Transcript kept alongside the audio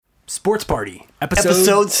Sports Party,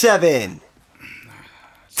 Episode 7.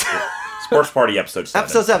 Sports Party episode 7.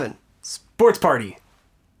 Episode 7. Sports Party.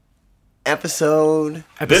 Episode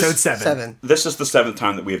 7. This is the 7th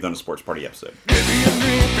time that we have done a Sports Party episode.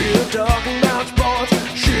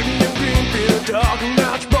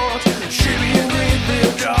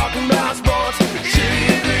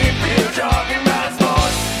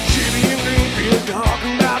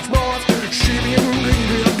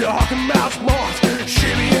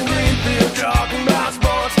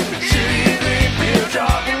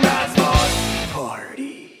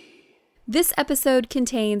 This episode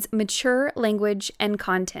contains mature language and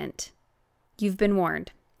content. You've been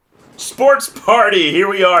warned. Sports Party! Here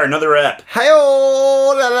we are, another ep.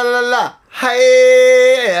 Hi-oh, la la la la.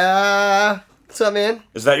 Hi. What's up, man?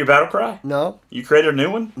 Is that your battle cry? No. You created a new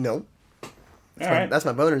one? Nope. Alright. That's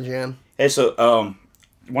my boner jam. Hey, so,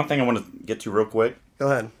 one thing I want to get to real quick. Go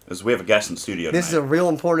ahead. Is we have a guest in the studio This tonight. is a real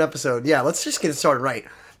important episode. Yeah, let's just get it started right.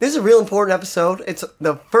 This is a real important episode. It's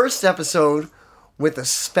the first episode with a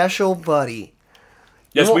special buddy.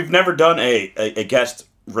 Yes, we've never done a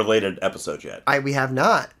guest-related episode yet. We have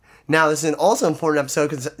not. Now, this is an also important episode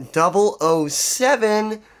because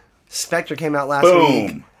 007 Spectre came out last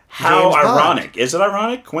week. Boom! How James Bond. ironic. Is it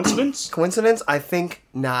ironic? Coincidence? Coincidence? I think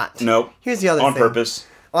not. Nope. Here's the other thing. On purpose.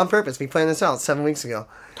 On purpose. We planned this out 7 weeks ago.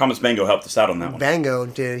 Thomas Bango helped us out on that one. Bango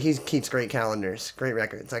did. He keeps great calendars, great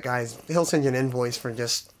records. That guy's, he'll send you an invoice for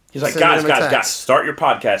just. He's like, sending him a guys, text. start your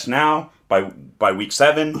podcast now. By week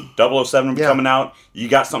 7, 007 will be coming out. You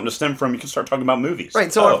got something to stem from. You can start talking about movies.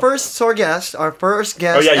 Right, so our first guest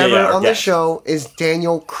ever on the show is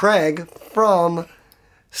Daniel Craig from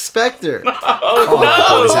Spectre.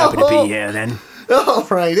 Always happy to be here then. Oh,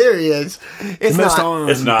 right, there he is. It's The most not.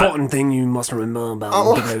 It's not. important thing you must remember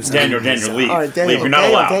about Daniel, leave. All right, Daniel, Leave. You're not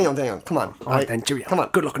allowed. Daniel, come on. All right, then, cheerio. Come on.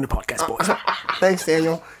 Good luck in the podcast, boys. Thanks,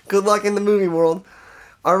 Daniel. Good luck in the movie world.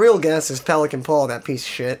 Our real guest is Pelican Paul, that piece of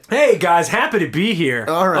shit. Hey, guys, happy to be here.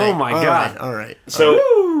 All right. Oh, my God. All right.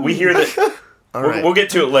 So we hear that. right. We'll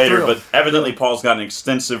get to it later, Thrilled. but evidently Paul's got an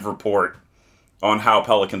extensive report on how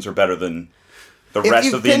Pelicans are better than the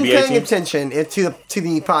rest of the If you've NBA been paying teams. attention to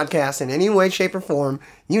the podcast in any way, shape, or form,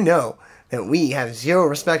 you know that we have zero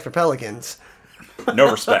respect for Pelicans.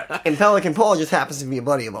 No respect. And Pelican Paul just happens to be a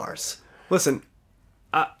buddy of ours. Listen,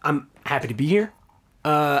 I'm happy to be here.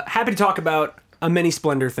 Happy to talk about many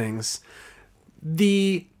splendor things.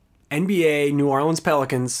 The NBA New Orleans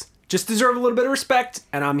Pelicans just deserve a little bit of respect,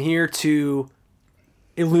 and I'm here to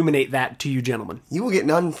illuminate that to you gentlemen. You will get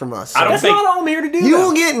none from us. That's not all I'm here to do. You though.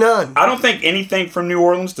 will get none. I don't think anything from New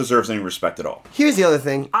Orleans deserves any respect at all. Here's the other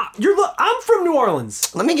thing. I'm from New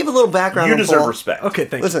Orleans. Let me give a little background You on deserve Paul. respect. Okay,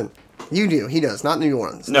 thanks. Listen, you do. He does. Not New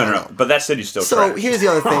Orleans. No. But that city's still So trash. here's the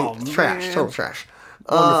other thing. Oh, Trash. man. Total trash.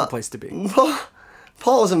 Wonderful place to be.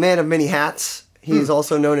 Paul is a man of many hats. He is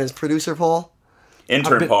also known as Producer Paul.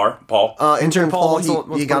 Intern Paul. Intern Paul, once he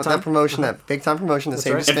upon a got time. that promotion, that big time promotion to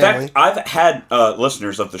save right. his In family. fact, I've had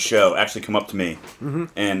listeners of the show actually come up to me,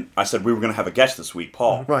 and I said we were going to have a guest this week,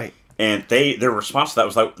 Paul. Right. And their response to that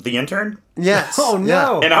was like, "The intern?" Yes. Oh,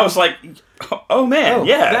 no. And I was like, "Oh man,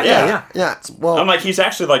 yeah." Yeah. Well, I'm like, he's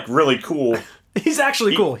actually like really cool. He's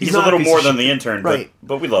actually cool. He's not a little piece more of than shit. the intern, Right.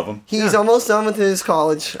 but we love him. he's almost done with his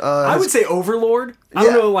college. I would say Overlord. I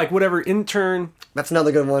Yeah. don't know, like whatever intern. That's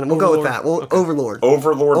another good one. We'll go with Overlord. that. We'll Okay. Overlord.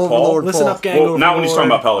 Overlord Paul. Overlord Listen Paul. up, gang. Well, not when he's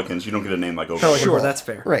talking Overlord. about Pelicans. You don't get a name like Overlord. Pelican Sure, Paul. that's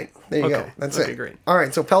fair. Right. There you go. Okay. That's Okay, it. great. All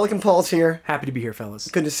right. So Pelican Paul's here. Happy to be here, fellas.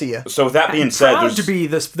 Good to see you. So with that being said, Proud there's to be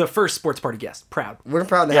the first sports party guest. Proud. We're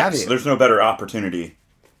proud to have yes, you. there's no better opportunity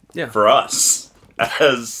Yeah. for us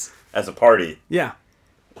as a party Yeah.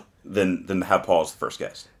 than to have Paul as the first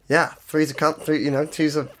guest. Yeah. Three's a couple.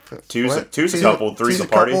 Two's a Two's a couple, three's a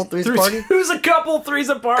party. Three's a party. Who's a couple, three's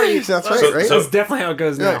a party. That's right. So- right. so- That's definitely how it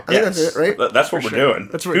goes Yeah. now. I think that's it, right? That's what we're doing.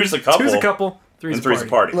 That's right. Who's a couple? Two's a couple, three's And three's a a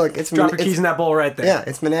party. party. Look, it's Drop your keys in that bowl right there. Yeah,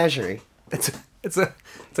 it's menagerie. It's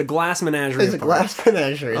a glass menagerie. It's a glass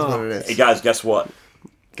menagerie. Is what it is. Hey guys, guess what?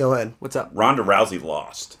 Go ahead. What's up? Ronda Rousey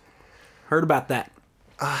lost. Heard about that.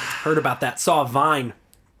 Heard about that. Saw a Vine.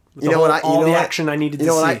 With You know what? all the action I needed to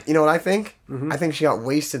see. You know what I think? I think she got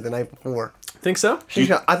wasted the night before. Think so?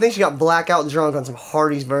 I think she got blackout drunk on some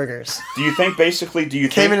Hardee's burgers. Do you think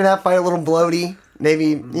Came into that fight a little bloaty. Maybe,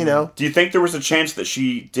 you know. Do you think there was a chance that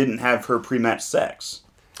she didn't have her pre-match sex?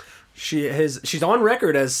 She's on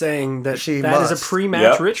record as saying that She that is must. a pre-match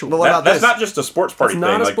Yep. ritual. But what about That's this? not just a sports party That's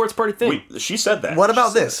thing. not a sports party thing. She said that. What about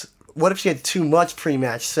She said this? What if she had too much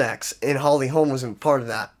pre-match sex and Holly Holm wasn't part of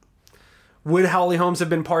that? Would Holly Holmes have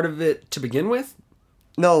been part of it to begin with?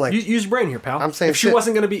 No, like, Use your brain here, pal. I'm saying if she shit.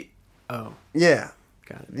 wasn't going to be... Oh, yeah.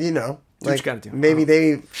 got it. You know. what you gotta do. Maybe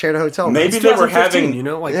they shared a hotel room. Maybe It's they were 2015, having, you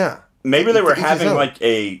know, like Yeah. maybe they were Each his having own. like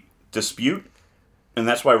a dispute, and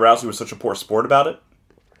that's why Rousey was such a poor sport about it.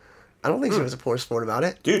 I don't think she was a poor sport about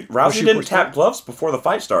it. Dude, Rousey she didn't poor tap sport? gloves before the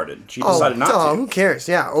fight started. She decided not Oh, to. who cares?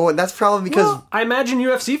 Yeah. Oh, and that's probably because Well, I imagine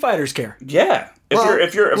UFC fighters care. Yeah, Well,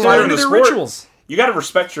 if you're a They're fighter in into the their sport, rituals. you got to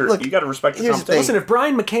respect your Look, you got to respect your here's the thing. competition. Listen, if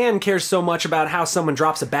Brian McCann cares so much about how someone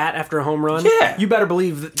drops a bat after a home run, Yeah. you better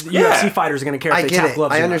believe that the Yeah. UFC fighters are going to care if I they get tap it.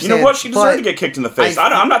 gloves. I or not. understand. You know what? She deserved But to get kicked in the face. I-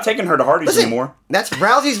 I'm not taking her to Hardee's listen, anymore. that's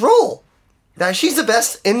Rousey's role. That she's the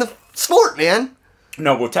best in the sport, man.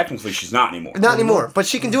 No, well, technically she's not anymore. Not anymore, but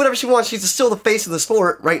she can do whatever she wants. She's still the face of the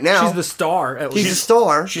sport right now. She's the star, at She's least. a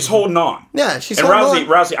star. She's holding on. Yeah, she's and holding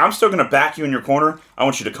Rousey, on. I'm still going to back you in your corner. I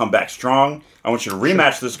want you to come back strong. I want you to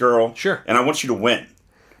rematch this girl. Sure. And I want you to win.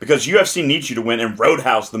 Because UFC needs you to win, and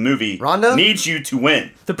Roadhouse, the movie, Ronda? needs you to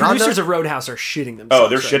win. The producers of Roadhouse are shitting themselves. Oh,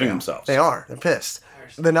 they're right shitting now. themselves. They are. They're pissed.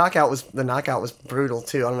 The knockout was brutal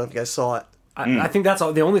too. I don't know if you guys saw it. I think that's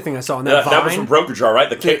the only thing I saw in that That was Vine. from broke her jaw, right?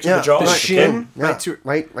 The kick to Yeah, the jaw. the The shin. kick. Yeah, Right to-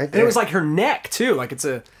 right there. And it was like her neck too. Like it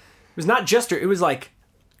was not just her. It was like,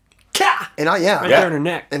 Kah! and right Yeah. there in her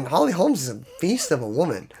neck. And Holly Holmes is a beast of a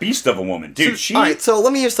woman. Beast of a woman. Dude, she All right, so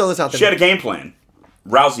let me just throw this out there. had a game plan.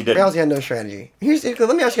 Rousey didn't. Rousey had no strategy. Let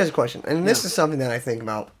me ask you guys a question, and this is something that I think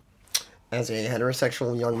about as a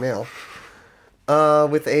heterosexual young male,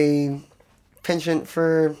 with a penchant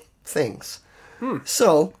for things.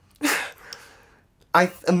 So,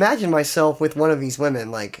 I imagine myself with one of these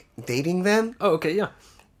women, like dating them. Oh, okay, yeah.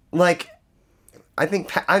 Like, I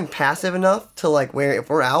think I'm passive enough to like where if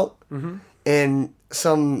we're out and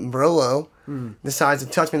some brolo decides to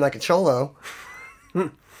touch me like a cholo.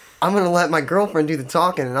 I'm gonna let my girlfriend do the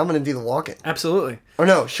talking, and I'm gonna do the walking. Absolutely. Or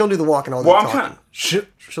no, she'll do the walking. I'll do Well, the I'm talking. kind of.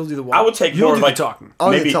 She'll do the walk. I would take You'll more do like the talking.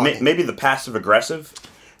 I'll do the maybe talking. maybe the passive aggressive,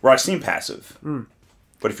 where I seem passive.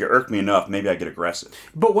 But if you irk me enough, maybe I get aggressive.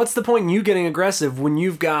 But what's the point in you getting aggressive when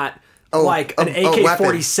you've got like an a weapon.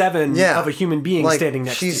 AK-47 Yeah. of a human being Like, standing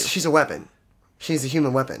next to you? she's a weapon. She's a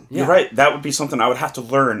human weapon. You're right. That would be something I would have to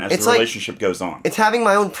learn as It's the like- relationship goes on. It's having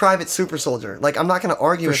my own private super soldier. Like I'm not gonna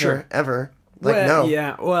argue with sure. her ever. Like Well, no.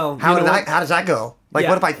 Yeah. Well, How you know did what? how does that go? Like Yeah.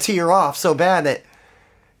 what if I tee her off so bad that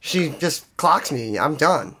she just clocks me? I'm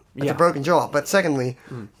done. It's Yeah. a broken jaw. But secondly,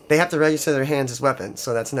 they have to register their hands as weapons,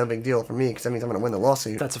 so that's no big deal for me because that means I'm gonna win the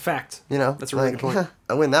lawsuit. That's a fact. you know, That's a really like, good point.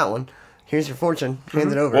 I win that one. Here's your fortune.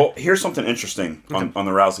 Hand it over. Well, here's something interesting on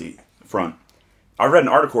the Rousey front. I read an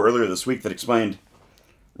article earlier this week that explained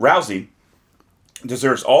Rousey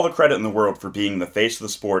deserves all the credit in the world for being the face of the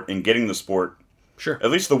sport and getting the sport, Sure.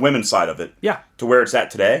 at least the women's side of it, Yeah. to where it's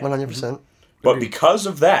at today. 100%. But because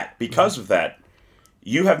of that,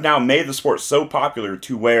 you have now made the sport so popular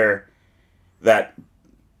to where that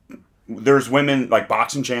there's women like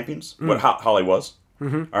boxing champions, what Holly was. All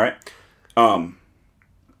right.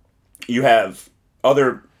 You have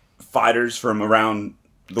other fighters from around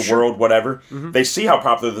the world, whatever. They see how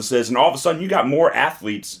popular this is, and all of a sudden you got more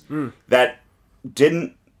athletes that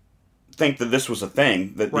didn't think that this was a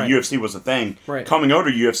thing, that Right. the UFC was a thing, Right. coming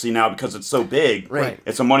over to UFC now because it's so big. Right.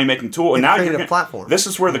 It's a money-making tool. And now created you're a platform. This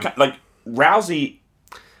is where like Rousey,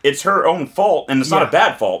 it's her own fault, and it's not Yeah. a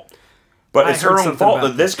bad fault, but I it's heard her own something fault about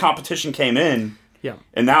that this competition came in, Yeah.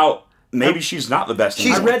 and now maybe she's not the best. I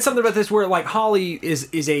anymore. read something about this where like Holly is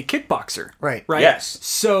a kickboxer. Right. Right. Yes.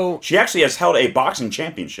 So She actually has held a boxing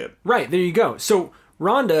championship. right there you go. So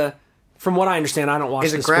Rhonda, from what I understand, I don't watch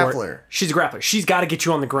Is a the sport. grappler. She's a grappler. She's got to get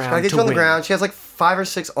you on the ground. I get to you on the win. ground. She has like 5 or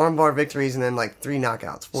 6 armbar victories and then like 3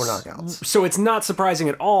 knockouts, 4 knockouts. So it's not surprising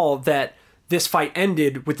at all that this fight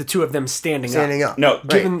ended with the two of them standing up. No, Right.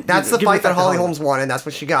 given- That's the given fight the that fact that Holly Holly- Holmes wanted. That's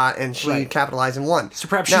what she got, and she Right. capitalized and won. So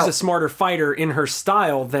perhaps Now, she's a smarter fighter in her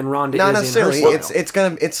style than Ronda not is necessarily. in her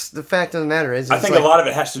style. It's the fact of the matter is. I it's think like, a lot of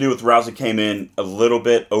it has to do with Rousey came in a little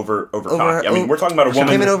bit over cocky. I mean, we're talking about a she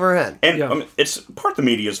woman. came in over her head. And Yeah. I mean, it's part of the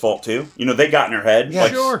media's fault too. You know, they got in her head. Yeah.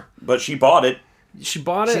 Sure. But she bought it. She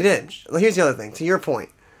bought it. She did. Well, here's the other thing. To your point,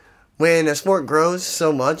 when a sport grows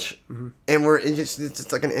so much, and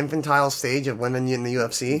it's like an infantile stage of women in the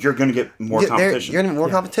UFC, You're going to get more competition. You're gonna have more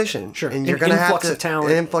competition. Sure. And you're An gonna have influx to of talent.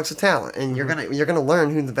 an influx of talent, and you're gonna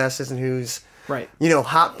learn who the best is and who's Right.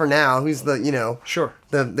 hot for now, who's the Sure.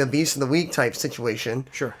 the beast of the week type situation.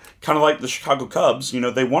 Sure. Kind of like the Chicago Cubs. You know,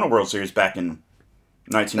 they won a World Series back in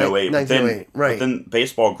 1908. 1908, right. But then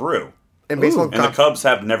baseball grew. And baseball And the Cubs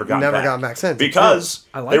have never gotten back. since. Because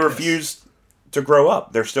I like they this. refused to grow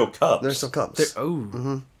up. They're still Cubs. They're still Cubs.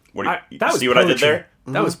 Oh. What do I- you, that was see what I did poetry. there?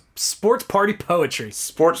 That was sports party poetry.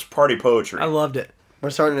 Sports party poetry. I loved it. We're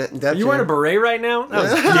starting at depth. You wearing a here. beret right now? That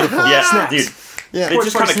was beautiful. Yeah, Snaps. dude. Yeah. It just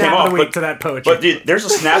Sports kind of snap came of off. the week But, to that poetry. but dude, there's a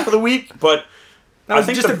snap of the week, but That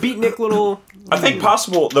was just a beatnik little. I think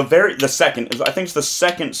possible the second. I think it's the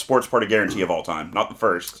second sports party guarantee of all time, not the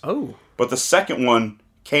first. Oh. But the second one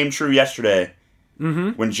came true yesterday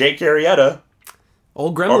when Jake Arrieta,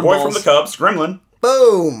 Old Gremlin our boy balls. from the Cubs, Gremlin,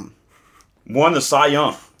 Boom. won the Cy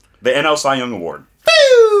Young, the NL Cy Young Award.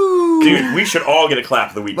 Boom. Dude, we should all get a clap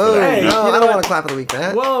of the week for Boom. that. Hey, you know? No, you know I don't what? want to clap of the week,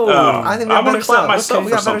 Matt. Whoa. I think we I have wanna better clap stuff. myself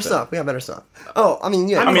We for got better something. stuff. We got better stuff. Oh, I mean,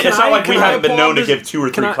 yeah. I mean, Can it's not like we can haven't been known to applaud? give 2 or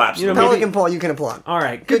 3 Can I- claps. you know, to the week. Pelican Paul, you can applaud. All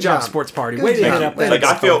right. Good Good job, job. sports party. Good Way to job. get up there. Way Like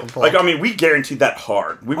I feel Pelican Paul. like I mean we guaranteed that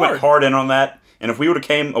hard. We went hard in on that, and if we would have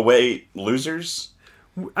came away losers,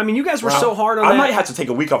 I mean, you guys were so hard on I that. might have to take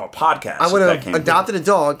a week off a podcast. I would if that have came adopted a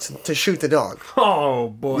dog to shoot the dog. Oh,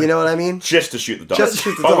 boy. You know what I mean? just to shoot the dog. Just to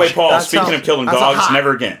shoot the By the way, dog. Paul. That's Speaking how- of killing that's how dogs, hot.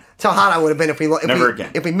 never again. That's how hot I would have been if we Never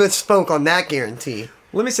again. if we misspoke on that guarantee.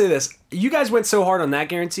 Let me say this. You guys went so hard on that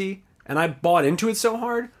guarantee, and I bought into it so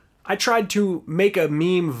hard, I tried to make a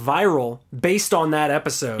meme viral based on that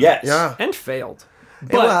episode. Yes. Yeah. And failed.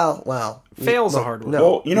 But Well. fail's a hard one. No.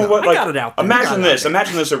 Well, you know what? I Like, got it out there. Imagine I got it this. out there.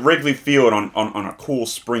 Imagine this at Wrigley Field on a cool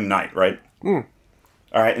spring night, right? All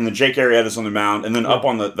right, and then Jake Arrieta's on the mound, and then up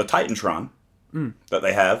on the Titantron that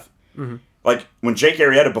they have. Like, when Jake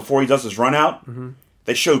Arrieta, before he does his run out,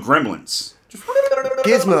 they show Gremlins.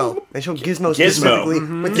 Gizmo. They show Gizmo Gizmo. specifically.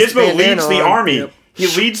 With this Gizmo bandana leads the on. army. Yep. He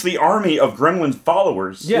leads the army of Gremlin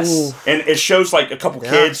followers. Yes. Ooh. And it shows like a couple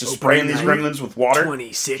kids just spraying these gremlins with water.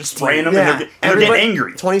 2016. Just spraying them, Yeah. and they're getting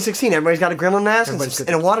angry. 2016. Everybody's got a gremlin mask Everybody's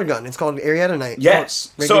and a water gun. It's called Arietta Night.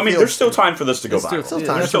 Yes. Wrigley So, I mean, Field. there's still time for this to go It's viral. still Still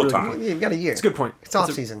time. There's still That's a really time. good You've got a year. It's a good point. It's off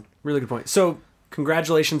season. Really good point. So,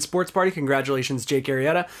 congratulations, sports party. Congratulations, Jake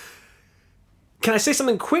Arrieta. Can I say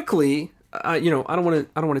something quickly? I don't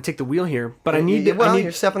want to take the wheel here, but I need to. Well, I need,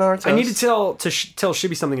 you're stepping on our toes. I need to tell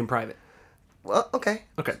Shibby something in private. Well, okay.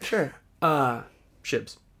 Okay. Sure.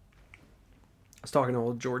 Shibs. I was talking to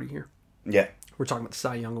old Jordy here. Yeah. We're talking about the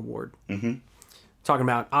Cy Young Award. Mm-hmm. Talking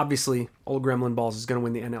about, obviously, old Gremlin Balls is going to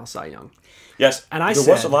win the NL Cy Young. Yes. And I there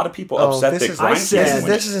said- was a lot of people upset that I Grimes said- didn't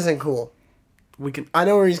win This it. isn't cool. We can. I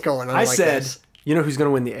know where he's going. I I like said, this. you know who's going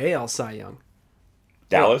to win the AL Cy Young?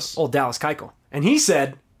 Dallas. Old Dallas Keuchel. And he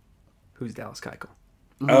said, who's Dallas Keuchel?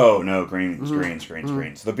 Oh no, greens.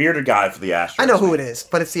 The bearded guy for the Astros. I know who it is,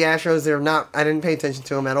 but it's the Astros. They're not. I didn't pay attention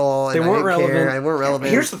to them at all. And They weren't I didn't care. relevant. They weren't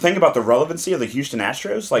relevant. Here's the thing about the relevancy of the Houston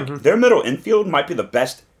Astros. Like their middle infield might be the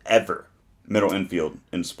best ever middle infield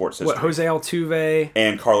in sports history. What, Jose Altuve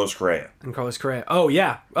And Carlos Correa. and Carlos Correa? Oh,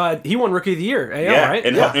 yeah. He won Rookie of the Year, AL, Yeah, right?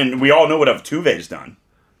 and we all know what Altuve's done.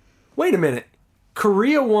 Wait a minute.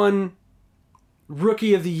 Correa won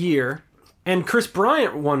Rookie of the Year, and Chris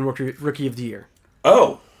Bryant won Rookie of the Year.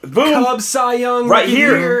 Oh, boom! Cubs, Cy Young, Right Rookie of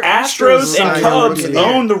the here, Year, Astros Cy and Young, Cubs Rookie of the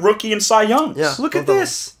Year. own the rookie and Cy Youngs. Yeah. Look at Both of them.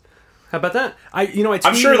 this. How about that? I tweeted,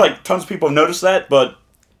 I'm sure like tons of people have noticed that, but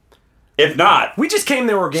if not, we just came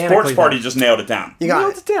there organically. Sports Party just nailed it down. You You got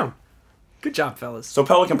nailed it. it down. Good job, fellas. So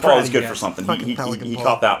Pelican proud Paul of is you good guys. for something. Fucking He Pelican Paul.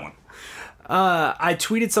 caught that one. I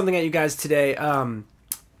tweeted something at you guys today. NL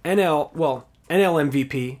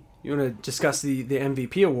MVP. You want to discuss the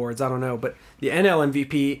MVP awards? I don't know, but the NL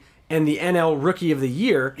MVP and the NL Rookie of the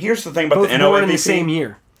Year Here's the thing about both the NL born MVP in the same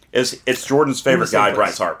year. is it's Jordan's favorite same guy, place.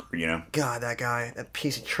 Bryce Harper. You know, God, that guy, that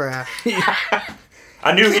piece of trash.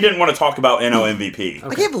 I knew he didn't want to talk about NL MVP.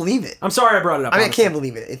 I can't believe it. I'm sorry I brought it up. I mean, I honestly. can't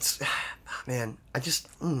believe it. It's, man, I just,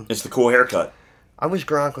 It's the cool haircut. I wish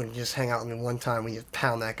Gronk would just hang out with me one time. We just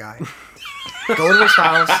pound that guy. Go to his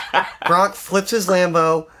house. Gronk flips his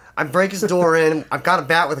Lambo. I break his door in. I've got a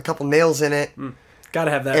bat with a couple nails in it.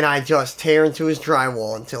 Gotta have that. And I just tear into his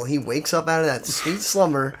drywall until he wakes up out of that sweet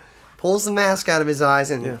slumber, pulls the mask out of his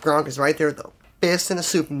eyes, and Gronk is right there with the fist and a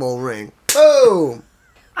Super Bowl ring. Boom!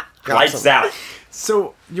 Got Lights some. out.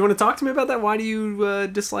 So, you want to talk to me about that? Why do you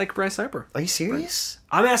dislike Bryce Harper? Are you serious?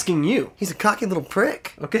 I'm asking you. He's a cocky little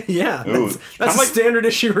prick. Okay, yeah. Ooh, That's I'm a like- standard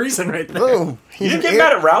issue reason right there. Boom! You He's didn't an get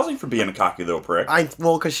mad at Rousey for being a cocky little prick.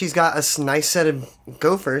 because she's got a nice set of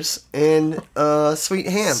gophers and sweet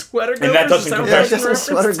ham. Sweater And that gophers, doesn't is compare- what Just you're a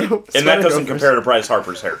sweater referencing? and that sweater doesn't gophers. compare to Bryce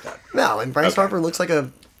Harper's haircut. No, and Bryce Okay. Harper looks like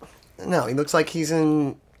a. No, he looks like he's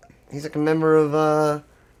like a member of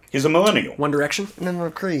He's a millennial. One Direction?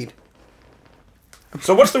 Creed.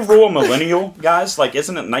 So what's the rule of millennial, guys? Like,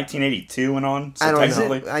 isn't it 1982 and on? So I don't know.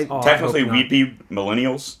 technically, I technically hope not. we'd be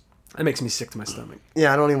millennials. That makes me sick to my stomach.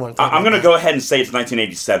 Yeah, I don't even want to talk I'm about going to go ahead and say it's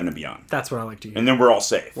 1987 and beyond. That's what I like to hear. And then we're all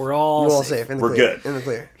safe. We're all, We're all safe. safe. In the We're clear. good. In the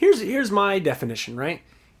clear. Here's my definition, right?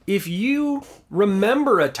 If you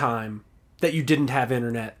remember a time that you didn't have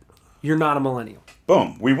internet, you're not a millennial.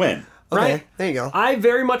 Boom, we win. Okay, right? there you go. I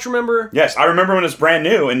very much remember Yes, I remember when it's brand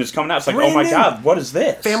new and it's coming out. It's like, Brand oh my new. God, what is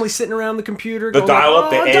this? family sitting around the computer. The going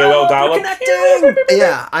dial-up, like, the AOL we're dial-up. connecting!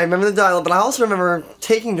 Yeah, I remember the dial-up, but I also remember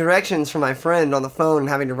taking directions from my friend on the phone and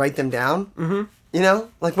having to write them down. Mm-hmm. You know?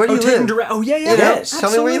 Like, where do you live? Yeah. You know? Yes.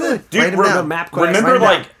 Tell me where you live. Dude, Write them down. map quest. remember Write it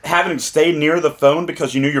down. like having to stay near the phone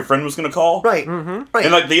because you knew your friend was going to call? Right. Mm-hmm. Right.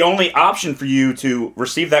 And like the only option for you to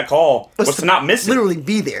receive that call was to not miss it. Literally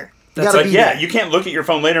be there. You It's gotta like, be yeah, there. you can't look at your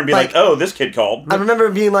phone later and be Like- like, oh, this kid called. I remember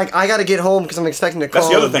being like, I gotta get home because I'm expecting a call.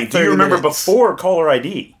 That's the other in thing. Do 30 you remember minutes. before caller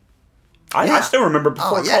ID? I Yeah. still remember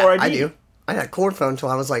before Oh, yeah, caller ID. I do. I had a cord phone until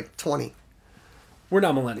I was like 20. We're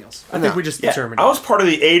not millennials. I No. think we just Yeah, determined. I was part of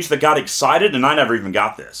the age that got excited, and I never even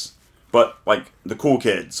got this. But like the cool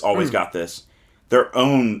kids always got this, their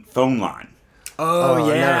own phone line. Oh,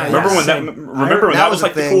 yeah. no. Remember when that? Same. Remember when that was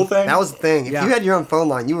like the cool thing? That was the thing. If Yeah. you had your own phone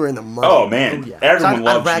line, you were in the money. Oh man, yeah. So everyone I'd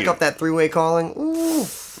loved rack you. up that three-way calling. Ooh,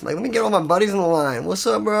 like, let me get all my buddies on the line. What's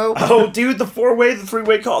up, bro? Oh, dude, the 4-way, the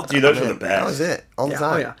 3-way call. Dude, those were the Man, best. that was it all the Oh,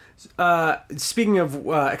 time. yeah. Speaking of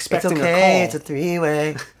It's expecting okay. a call. It's a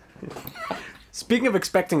three-way. Speaking of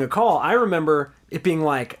expecting a call, I remember it being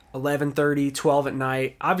like 11:30, 12 at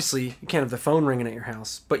night. Obviously, you can't have the phone ringing at your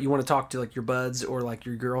house, but you want to talk to like your buds or like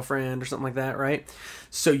your girlfriend or something like that, right?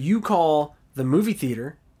 So you call the movie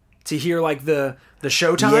theater to hear like the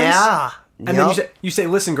show times. Yeah. And then you say,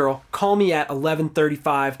 listen, girl, call me at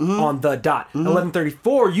 11:35 on the dot.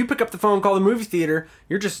 11:34, you pick up the phone, call the movie theater.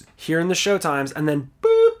 You're just hearing the show times, and then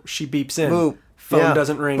boop, she beeps in. Boop. Phone Yeah.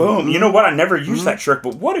 doesn't ring. Boom. You know what? I never used that trick,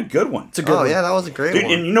 but what a good one. It's a good Oh one. yeah, that was a great Dude,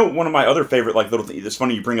 one. and you know one of my other favorite like little things. It's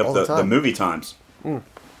funny you bring up All the the time. movie times.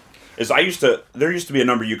 Is there used to be a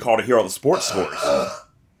number you call to hear all the sports scores.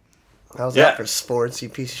 How's Yeah. that for sports, you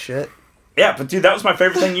piece of shit? Yeah, but dude, that was my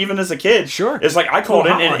favorite thing even as a kid. Sure. It's like I called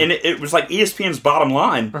in Little and it was like ESPN's bottom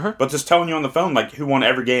line, but just telling you on the phone like who won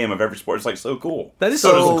every game of every sport. It's like so cool. That is so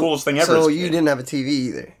it was so- the coolest thing ever. So as a you kid. didn't have a TV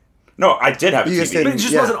either. No, I did have a You just TV. didn't- But it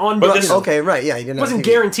just Yeah. wasn't on. But this- Okay, right? Yeah, you didn't. It wasn't have a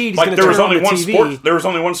TV. guaranteed he's Like going to there turn was on only the one TV. sport. There was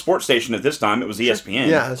only one sports station at this time. It was ESPN.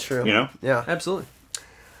 Yeah, that's true. You know. Yeah. Absolutely.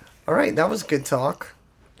 All right, that was good talk.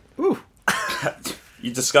 Ooh.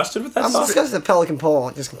 You disgusted with that? I'm stuff? discussing the Pelican poll.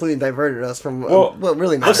 It just completely diverted us from Well, what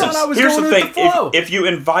really matters. Listen, thought I was here's going the with thing: the flow. if you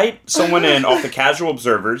invite someone in off the casual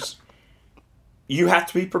observers, you have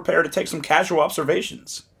to be prepared to take some casual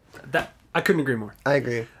observations, That I couldn't agree more. I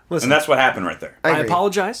agree. Listen, and that's what happened right there. I agree.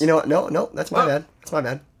 apologize. You know what? No, that's my Oh. bad. That's my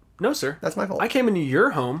bad. no, sir. That's my fault. I came into your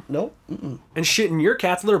home No. and shit in your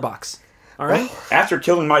cat's litter box. All right, After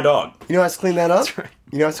killing my dog, You know how to clean that up? right.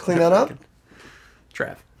 You know how to clean that up?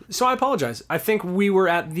 Trav. So I apologize. I think we were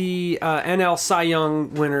at the NL Cy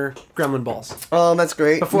Young winner Gremlin Balls That's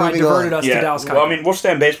great. before I Moving diverted on. us to yeah. Dallas Well, I Cowboys. mean, we'll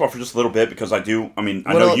stay in baseball for just a little bit because I do. I mean,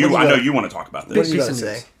 I What know else- you. what do I you know got? you want to talk about What do this. you Piece got of to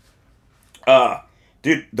news. say?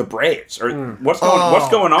 Dude, the Braves. Or what's going on with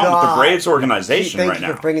the God. Braves organization Thank right you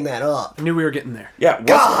now? for bringing that up. I knew we were getting there. Yeah,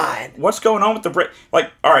 God. what's going on with the Braves?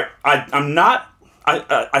 Like, all right, I'm not.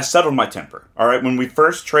 I settled my temper. All right, when we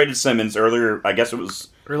first traded Simmons earlier, I guess it was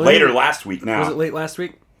Earlier? later last week. Now, Was it late last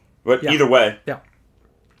week? but Yeah. either way, Yeah.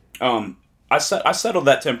 I settled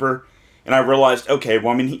that temper, and I realized, okay,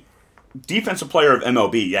 well, I mean, defensive player of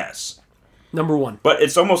MLB, yes, Number one. but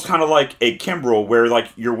it's almost kind of like a Kimbrel where like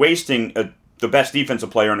you're wasting the best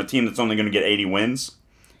defensive player on a team that's only going to get 80 wins.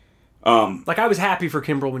 Like I was happy for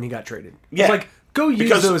Kimbrel when he got traded. Yeah. It's like go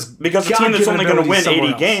use those because a team that's God-given only going to win abilities 80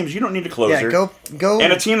 somewhere else. games, you don't need a closer. Yeah, go.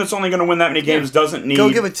 And a team that's only going to win that many games doesn't need. Go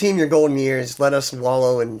give a team your golden years. Let us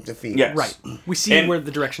wallow in defeat. Yes. Right. We see And where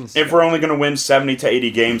the directions. If we're only going to win 70 to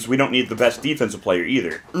 80 games, we don't need the best defensive player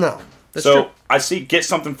either. No. That's so true. I see get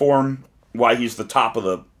something for him why he's at the top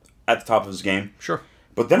of his game. Sure.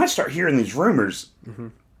 But then I start hearing these rumors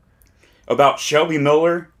about Shelby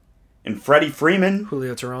Miller and Freddie Freeman.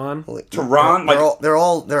 Julio Teheran. Tehran, They're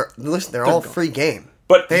all free game.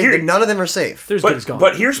 But None of them are safe. They're as good as gone.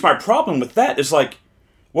 But here's my problem with that is like,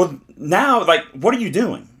 well, now like, what are you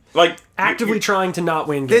doing? Like Actively you're trying to not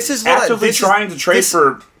win games. This is what actively this is- trying to trade this-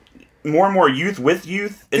 for more and more youth with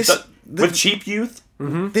youth. It's This- with cheap youth.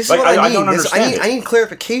 This is Like, what I I need. don't understand I it. need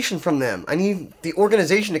clarification from them. I need the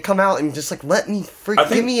organization to come out and just like let me I give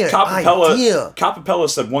think me an Capapella idea.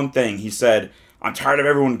 said one thing. He said, "I'm tired of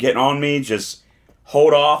everyone getting on me. Just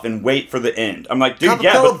hold off and wait for the end." I'm like, dude,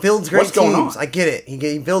 yeah, Capapella but builds great what's going teams. on? I get it. He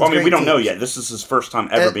builds. Well, I mean, great we don't know teams. yet. This is his first time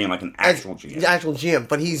ever being like an actual GM. Actual GM,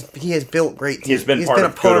 but he has built great teams. He's been part a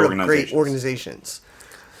of part good of great organizations. organizations,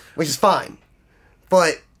 which is fine.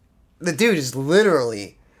 But the dude is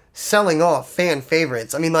literally selling off fan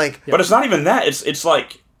favorites. I mean, like, But it's not even that. It's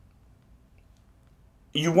like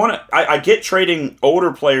you want to. I get trading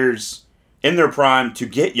older players in their prime to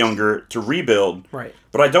get younger, to rebuild. Right.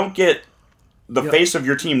 But I don't get the face of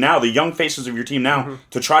your team now, the young faces of your team now,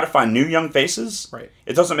 to try to find new young faces. Right.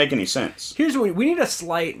 It doesn't make any sense. Here's what we need: a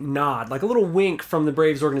slight nod, like a little wink from the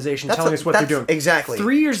Braves organization telling us what they're doing. Exactly.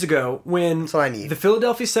 3 years ago, when what I need. the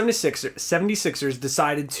Philadelphia 76ers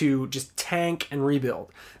decided to just tank and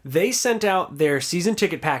rebuild, they sent out their season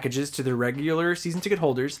ticket packages to their regular season ticket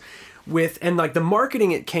holders and like the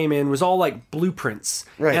marketing it came in was all like blueprints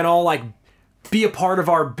and all like be a part of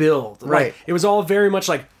our build. Right. Like, it was all very much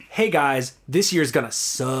like, hey guys, this year's gonna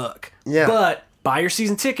suck. Yeah. But buy your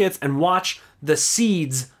season tickets and watch the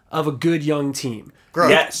seeds of a good young team. Gross.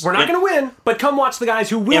 Yes. We're not going to win, but come watch the guys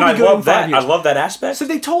who will And be I good in love 5 that. years. I love that aspect. So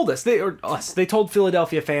they told us, they told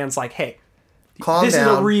Philadelphia fans, like, hey, Calm this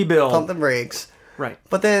down, is a rebuild. Pump the brakes. Right.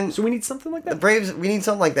 But then So we need something like that. the Braves, we need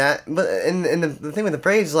something like that. But and the thing with the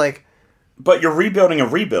Braves, like But you're rebuilding a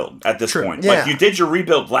rebuild at this point. Yeah. Like, you did your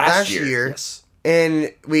rebuild last year. Yes.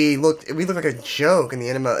 and we looked like a joke in the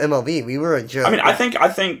MLB. We were a joke. I mean, I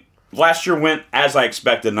think last year went as I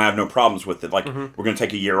expected, and I have no problems with it. Like, we're going to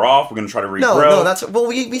take a year off. We're going to try to regrow. No, that's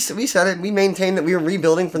we said it. We maintained that we were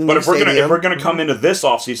rebuilding for the But new if we're stadium. gonna come into this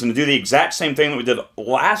offseason and do the exact same thing that we did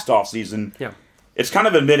last offseason, Yeah. it's kind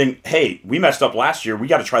of admitting, hey, we messed up last year. We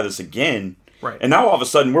got to try this again. Right. And now all of a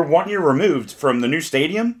sudden we're 1 year removed from the new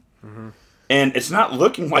stadium, and it's not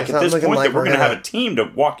looking like It's at not this looking point like that we're we're going to have gonna- a team to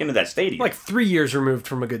walk into that stadium. Like 3 years removed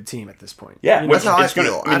from a good team at this point. Yeah, You know? which- That's how I it's gonna-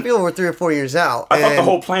 feel. I mean- I feel we're 3 or 4 years out. I thought the and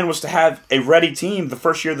whole plan was to have a ready team the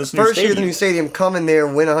first year of this new first stadium. year of the new stadium, come in there,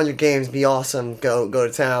 win 100 games, be awesome, go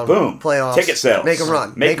to town, Boom. playoffs, Ticket sales. make a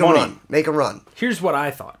run, Make a money. run, make a run. Here's what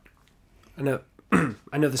I thought. I know,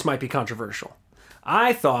 I know this might be controversial.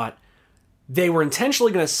 I thought they were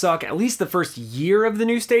intentionally going to suck at least the first year of the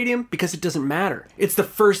new stadium because it doesn't matter. It's the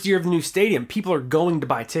first year of the new stadium. People are going to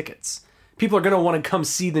buy tickets. People are going to want to come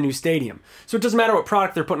see the new stadium. So it doesn't matter what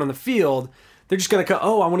product they're putting on the field. They're just going to go,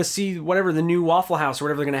 oh, I want to see whatever the new Waffle House or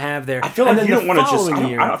whatever they're going to have there. I feel And like then you the don't want to just. following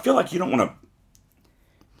year- I don't feel like you don't want to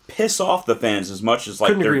piss off the fans as much as like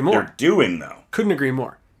Couldn't agree more. they're doing though. Couldn't agree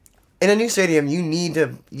more. In a new stadium, you need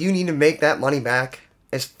to make that money back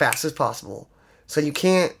as fast as possible. So you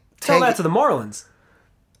can't Tell tank that to the Marlins.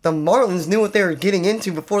 The Marlins knew what they were getting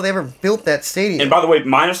into before they ever built that stadium. And by the way,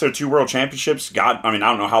 minus their 2 world championships, I don't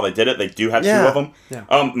know how they did it. They do have 2 Yeah. of them.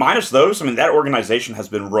 Yeah. Minus those, I mean, that organization has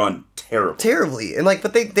been run terrible. Terribly. And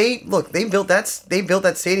but they built that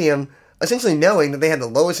stadium essentially knowing that they had the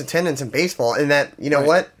lowest attendance in baseball, and that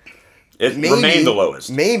what? It remained the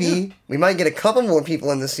lowest. Maybe we might get a couple more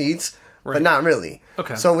people in the seats, but not really.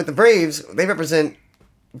 Okay. So with the Braves, they represent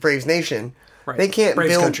Braves Nation. Right. They can't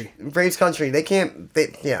Braves build country. Braves country. They can't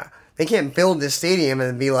build this stadium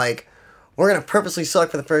and be like, we're gonna purposely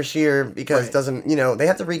suck for the first year because it doesn't. They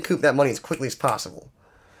have to recoup that money as quickly as possible,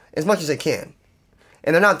 as much as they can,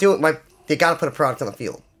 and they're not doing. They got to put a product on the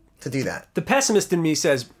field to do that. The pessimist in me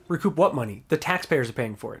says, recoup what money? The taxpayers are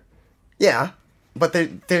paying for it. Yeah, but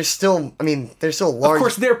there's still. I mean, there's still a large. Of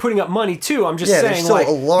course, they're putting up money too. I'm just Yeah, there's saying, still like,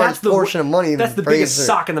 a large that's the portion of money That's the the Braves biggest are-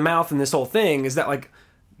 sock in the mouth in this whole thing. Is that like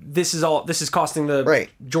this is costing the Right.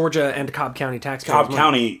 Georgia and Cobb County taxpayers Cobb money.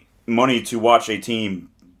 County money to watch a team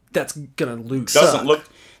That's gonna lose. doesn't Suck.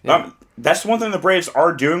 look. That's the one thing the Braves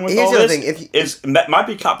are doing with Here's all the other this. thing, That might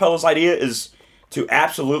be Cappella's idea is to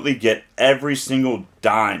absolutely get every single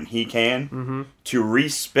dime he can to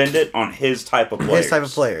re-spend it on his type of players. His type of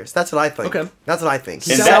players. That's what I think. Okay. That's what I think.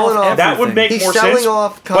 He's He's And selling selling off off. that would make He's more selling sense.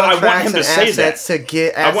 off But I want contracts him to and say assets that. to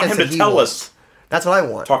get. I want assets him that to he tell wants. us. That's what I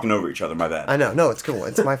want. Talking over each other. My bad. I know. No, it's cool.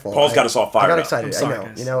 It's my fault. Paul's got us all fired I got up. excited. I'm sorry, I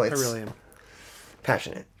know. guys. It's I really am.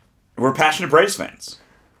 passionate. We're passionate Braves fans.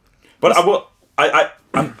 But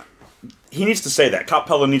he needs to say that.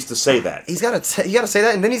 Capella needs to say that. He's got to. You got to say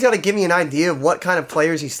that, and then he's got to give me an idea of what kind of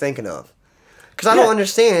players he's thinking of. Because I don't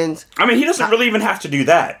understand. I mean, he doesn't really even have to do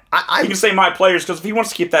that. He can say my players, because if he wants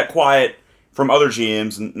to keep that quiet from other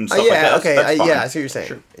GMs and stuff like that, okay. that's fine. Yeah, I see what you're saying.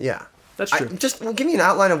 Sure. Yeah. That's true. Just give me an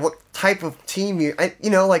outline of what type of team I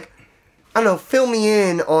don't know, fill me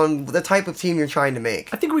in on the type of team you're trying to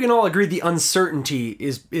make. I think we can all agree the uncertainty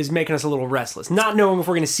is making us a little restless. Not knowing if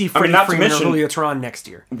we're going to see Freddie not to Freeman or mention- Julio Teheran next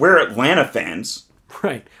year. We're Atlanta fans.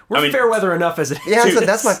 Right. We're mean- fair weather enough as it is. Yeah,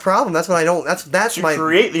 that's my problem. That's what I don't. That's To my.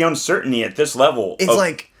 create the uncertainty at this level, It's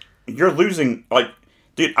like you're losing. Like,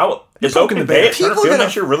 dude, is poking Oakland the bear. Bay at Turner People Field gonna-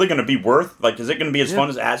 next year really going to be worth? Like, is it going to be as fun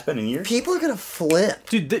as it has been in years? people are gonna flip.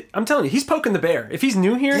 Dude, I'm telling you, he's poking the bear. If he's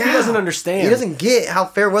new here, he doesn't understand. He doesn't get how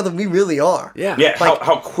fair weather we really are. Yeah. Yeah, Like-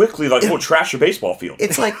 how quickly we'll trash a baseball field.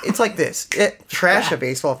 It's like this. Trash a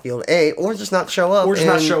baseball field, or just not show up. Or just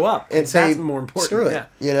not show up. And say That's more important, screw it. yeah.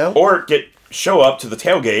 You know. Or show up to the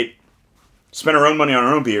tailgate spend our own money on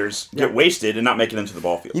our own beers, get wasted, and not make it into the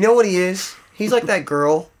ball field. You know what he is? He's like that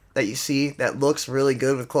girl that you see that looks really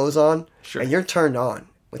good with clothes on, and you're turned on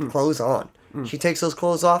with clothes on. She takes those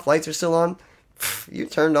clothes off, lights are still on, you're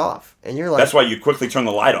turned off. And you're like... That's why you quickly turn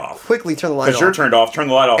the light off. Quickly turn the light off. Because you're turned off, turn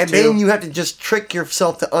the light off and too. And then you have to just trick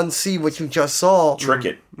yourself to unsee what you just saw. Trick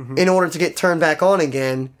it. In order to get turned back on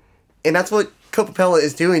again. And that's what Copapella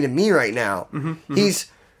is doing to me right now.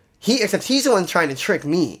 Except he's the one trying to trick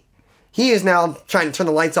me. He is now trying to turn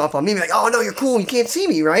the lights off on me. Like, oh, no, you're cool. You can't see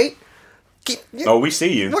me, right? We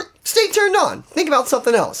see you. Stay turned on. Think about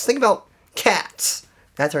something else. Think about cats.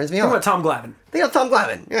 That turns me on. Think about Tom Glavine. Think about Tom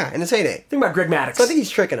Glavine. Yeah, in his heyday. Think about Greg Maddux. So I think he's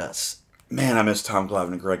tricking us. Man, I miss Tom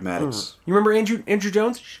Glavine and Greg Maddux. You remember Andrew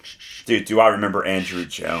Jones? Dude, do I remember Andrew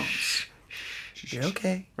Jones? You're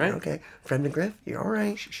okay. Right? You're okay. Fred McGriff, you're all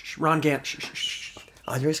right. Ron Gant.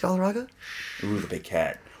 Andre Scalaraga? Ooh, the big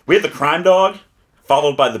cat. We had the crime dog,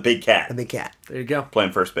 followed by the big cat. The big cat. There you go.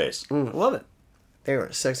 Playing first base. I love it. They were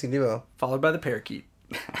a sexy duo. Followed by the parakeet.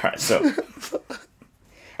 All right, so... All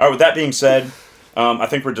right, with that being said, I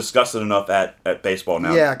think we're disgusted enough at baseball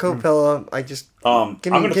now. Yeah, Copapella, I just...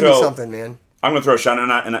 give me something, man. I'm going to throw a shot,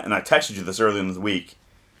 and I texted you this earlier in the week,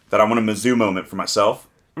 that I want a Mizzou moment for myself.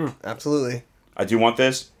 Absolutely. I do want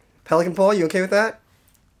this. Pelican Paul, you okay with that?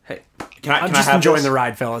 Hey, I'm just enjoying the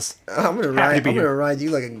ride, fellas. I'm gonna ride you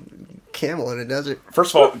like a camel in a desert.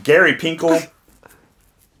 First of all, Gary Pinkel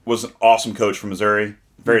was an awesome coach from Missouri.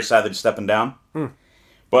 Very sad that he's stepping down.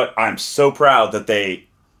 But I'm so proud that they,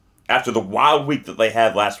 after the wild week that they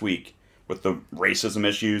had last week with the racism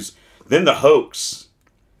issues, then the hoax,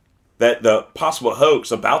 the possible hoax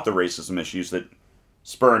about the racism issues that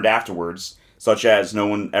spurned afterwards, such as no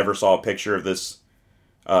one ever saw a picture of this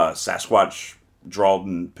Sasquatch drawled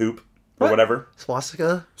in poop or whatever.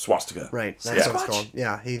 Swastika? Right, that's what it's called.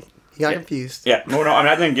 Yeah, he got confused. Yeah, no, I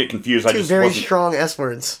mean, I didn't get confused. Two very strong S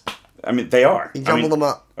words. I mean, they are. He jumbled them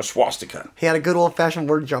up. A swastika. He had a good old-fashioned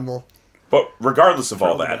word jumble. But regardless of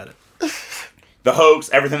all that, the hoax,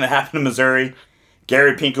 everything that happened in Missouri,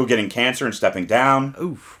 Gary Pinkel getting cancer and stepping down.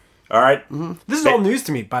 Oof. All right. This is all news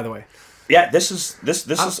to me, by the way. Yeah, this is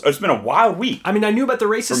it's been a wild week. I mean, I knew about the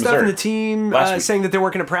racist stuff in the team saying that they're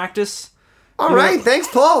working at practice. All right, thanks,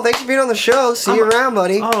 Paul. Thanks for being on the show. See you around,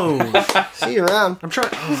 buddy. Oh, see you around. I'm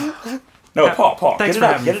trying. No, Paul. Thanks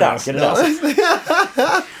get for it out. Get it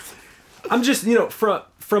out. I'm just,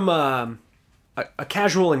 from a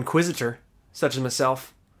casual inquisitor such as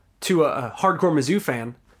myself to a hardcore Mizzou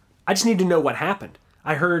fan, I just need to know what happened.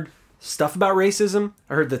 I heard stuff about racism.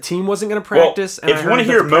 I heard the team wasn't going to practice. Well, if you want to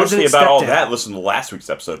hear mostly about all that, listen to last week's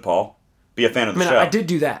episode, Paul. Be a fan of the show. I did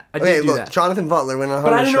do that. I did do that. Jonathan Butler went on.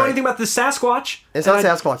 But I didn't know anything about the Sasquatch. It's not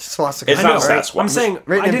Sasquatch. It's swastika. It's not Sasquatch. I'm saying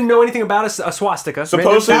I didn't know anything about a swastika.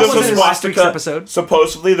 Supposedly there was a swastika. Episode.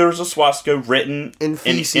 Supposedly there was a swastika written in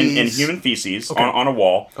human feces on a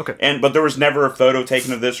wall. Okay. But there was never a photo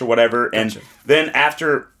taken of this or whatever. And then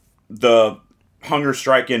after the hunger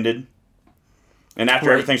strike ended, and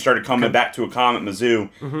after everything started coming back to a calm at Mizzou,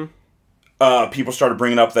 people started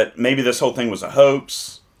bringing up that maybe this whole thing was a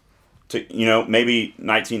hoax. Maybe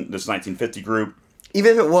this 1950 group.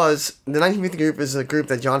 Even if it was, the 1950 group is a group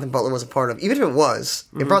that Jonathan Butler was a part of. Even if it was,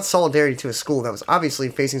 it brought solidarity to a school that was obviously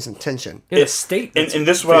facing some tension. In a state. And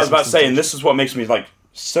this is what I was about to say, and this is what makes me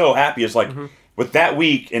so happy is with that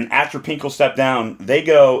week, and after Pinkel stepped down, they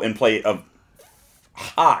go and play a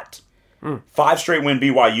hot 5 straight win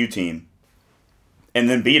BYU team, and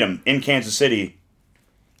then beat them in Kansas City,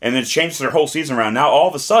 and then changed their whole season around. Now all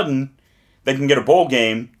of a sudden, they can get a bowl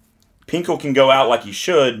game. Pinkel can go out like he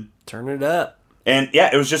should. Turn it up. And yeah,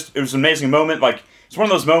 it was an amazing moment. It's one of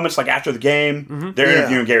those moments after the game, they're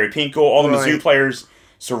interviewing Gary Pinkel, all the Mizzou players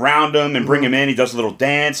surround him and bring him in. He does a little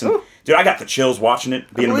dance. And dude, I got the chills watching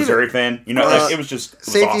it, being a Missouri fan. It was just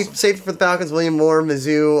awesome. Safety for the Falcons, William Moore,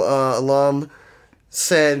 Mizzou alum,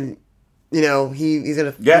 said, he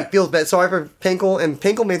feels bad. Sorry for Pinkel, and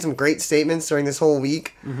Pinkel made some great statements during this whole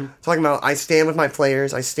week, talking about I stand with my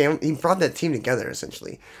players. He brought that team together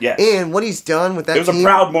essentially. Yeah, and what he's done with that team, it was a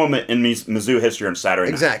proud moment in Mizzou history on Saturday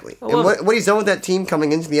night. Exactly, and what he's done with that team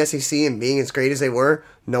coming into the SEC and being as great as they were,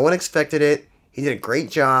 no one expected it. He did a great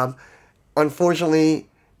job. Unfortunately,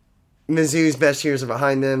 Mizzou's best years are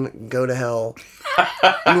behind them. Go to hell.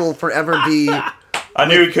 You will forever be. I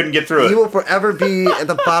knew he couldn't get through it. He will forever be at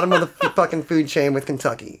the bottom of the fucking food chain with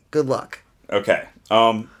Kentucky. Good luck. Okay.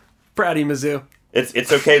 Proud of you, Mizzou.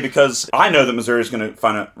 It's okay because I know that Missouri is going to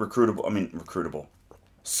find a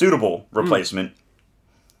suitable replacement.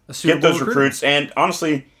 Get those recruits, and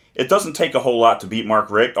honestly, it doesn't take a whole lot to beat Mark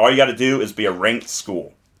Richt. All you got to do is be a ranked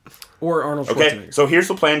school. Or Arnold Schwarzenegger. Okay, so here's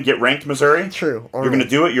the plan. Get ranked, Missouri. True. You're going to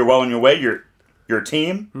do it. You're well on your way. You're a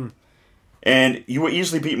team. And you will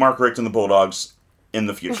easily beat Mark Richt and the Bulldogs in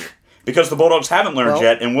the future. Because the Bulldogs haven't learned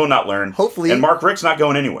yet and will not learn. Hopefully. And Mark Richt's not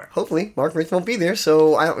going anywhere. Hopefully, Mark Richt won't be there. So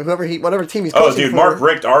whatever team he's Oh, coaching dude, for, Mark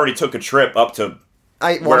Richt already took a trip up to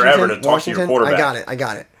wherever to talk to your quarterback. I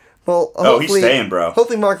got it. Well, he's staying, bro.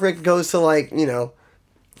 Hopefully, Mark Richt goes to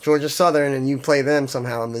Georgia Southern, and you play them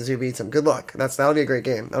somehow, and Mizzou beats them. Good luck. That'll be a great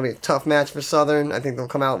game. That'll be a tough match for Southern. I think they'll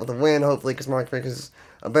come out with a win, hopefully, because Mark Richt is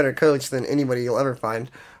a better coach than anybody you'll ever find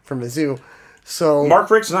from Mizzou. So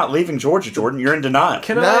Mark Richt's not leaving Georgia, Jordan. You're in denial.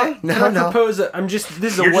 Can I propose this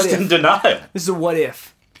is a You're what just if. in denial. This is a what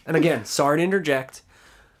if. And again, sorry to interject.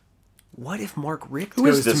 What if Mark Richt Who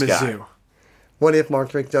goes is to this Mizzou? guy? what if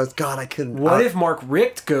Mark Richt does? God, I couldn't. What if Mark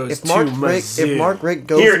Richt goes to Mizzou? If Mark Richt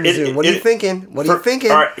goes to Mizzou, what are you thinking? What are you thinking?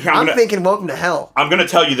 All right, here, I'm thinking welcome to hell. I'm going to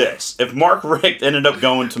tell you this. If Mark Richt ended up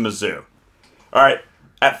going to Mizzou, all right,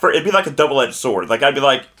 it'd be like a double-edged sword. Like, I'd be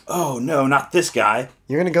like, oh, no, not this guy.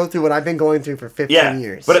 You're going to go through what I've been going through for 15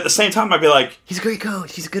 years. But at the same time, I'd be like... He's a great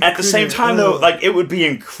coach. He's a good At the same time, though, like, it would be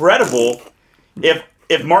incredible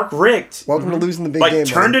if Mark Richt... Welcome to losing the big game,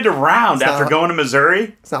 turned it around after going to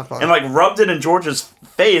Missouri. It's not fun. And, rubbed it in Georgia's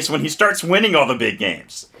face when he starts winning all the big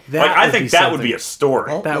games. I think that would be a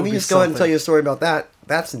story. Well, let me just go ahead and tell you a story about that.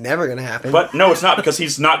 That's never going to happen. But no, it's not, because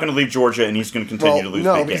he's not going to leave Georgia and he's going to continue to lose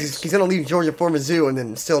big games. He's going to leave Georgia for Mizzou and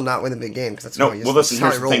then still not win a big game. That's listen,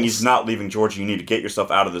 here's the thing. He's not leaving Georgia. You need to get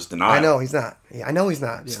yourself out of this denial. I know he's not. I know he's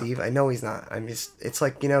not, Steve. I know he's not. I'm just, it's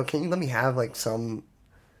like, can you let me have, some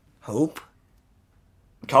hope?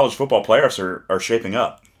 College football playoffs are shaping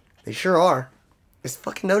up. They sure are. Is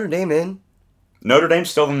fucking Notre Dame in? Notre Dame's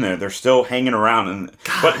still in there. They're still hanging around.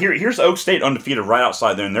 But here's Oak State undefeated right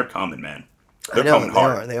outside there, and they're coming, man. They're coming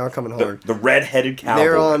hard. They are coming hard. The red-headed Cowboys.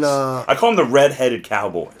 They're on. I call them the red-headed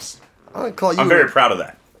Cowboys. I'm very proud of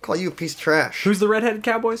that. Call you a piece of trash. Who's the redheaded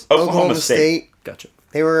Cowboys? Oklahoma State. Gotcha.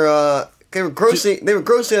 They were grossly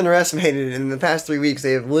underestimated. And in the past 3 weeks,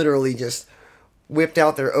 they have literally just whipped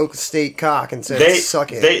out their Oak State cock and said,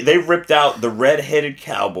 "Suck it." They ripped out the red-headed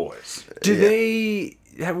Cowboys. Do they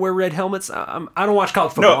wear red helmets? I don't watch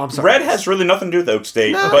college football. No, I'm sorry. red has really nothing to do with Oak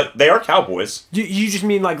State, but they are Cowboys. You just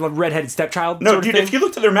mean like a redheaded stepchild? No, dude, if you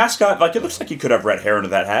looked at their mascot, it looks like he could have red hair under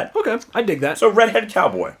that hat. Okay, I dig that. So, redheaded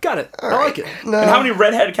cowboy. Got it. I like it. No. And how many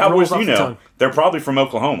redheaded cowboys do you Rolls off the know? tongue. They're probably from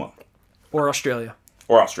Oklahoma. Or Australia.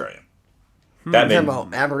 Or Australia. That Talking made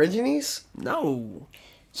about Aborigines? No.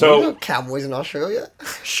 There's no So, cowboys in Australia.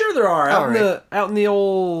 Sure there are. Out in the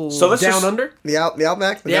old down under. The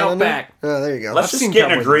Outback? The Outback. Oh, there you go. let's I've just seen get an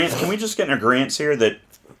Cowboys. agreement. Can we just get an agreement here that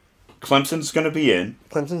Clemson's going to be in,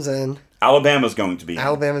 Clemson's in. Alabama's going to be in.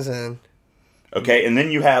 Alabama's in. Okay, and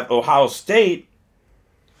then you have Ohio State,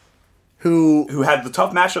 who had the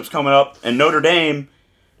tough matchups coming up, and Notre Dame,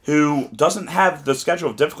 who doesn't have the schedule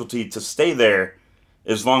of difficulty to stay there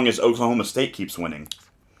as long as Oklahoma State keeps winning.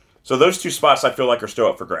 So those two spots I feel like are still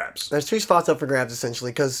up for grabs. There's 2 spots up for grabs,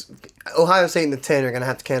 essentially, because Ohio State and the 10 are going to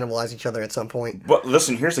have to cannibalize each other at some point. But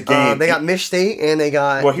listen, here's a game. They got Mich State, and they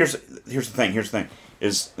got... Well, here's the thing.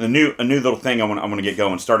 Is a new little thing I'm gonna get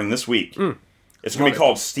going starting this week. It's gonna be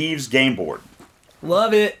called Steve's Game Board.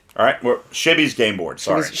 Love it. All right, Shibby's Game Board.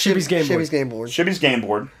 Sorry, Shibby's Game Board. Shibby's Game Board. Shibby's Game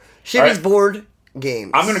Board. Shibby's All right. Board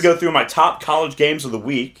games. I'm gonna go through my top college games of the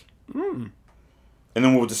week, and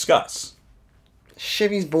then we'll discuss.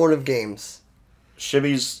 Shibby's Board of Games.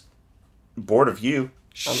 Shibby's bored of you.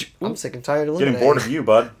 I'm sick and tired of looking Getting at bored you. of you,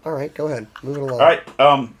 bud. All right, go ahead. Move it along.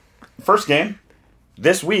 All right, first game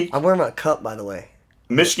this week. I'm wearing my cup, by the way.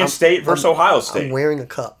 Michigan State versus Ohio I'm State. wearing a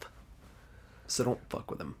cup. So don't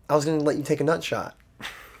fuck with him. I was going to let you take a nut shot.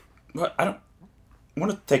 What? I don't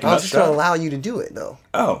want to take a I nut was just going shot. to allow you to do it, though.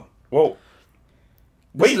 Oh, well.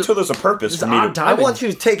 Wait until there's a purpose for me odd to. time. I want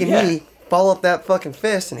you to take a Yeah. knee, ball up that fucking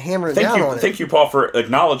fist, and hammer it down on it. Thank you, Paul, for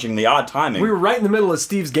acknowledging the odd timing. We were right in the middle of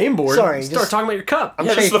Steve's game board. Sorry, Start just- talking about your cup. I'm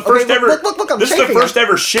Yeah, this is the chafing. first Okay, ever. look, I'm this is the chafing. first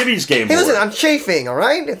ever Shibby's game Hey, board. listen, I'm chafing, all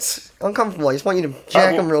right? It's uncomfortable. I just want you to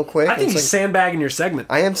jack them real quick. I think It's he's sandbagging your segment.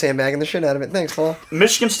 I am sandbagging the shit out of it. Thanks, Paul.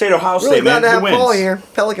 Michigan State, Ohio Really State, glad man. to Who have wins? Paul here.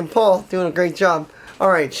 Pelican Paul doing a great job. All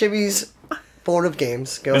right, Shibby's Board of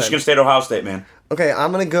Games. Go Michigan ahead. State, Ohio State, man. Okay,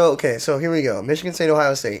 I'm going to go. Okay, so here we go. Michigan State,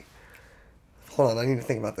 Ohio State. Hold on, I need to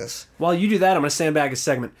think about this. While you do that, I'm going to sandbag a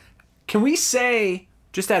segment. Can we say,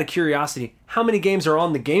 just out of curiosity, how many games are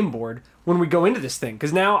on the game board when we go into this thing?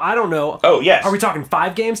 Because now, I don't know. Oh, yes. Are we talking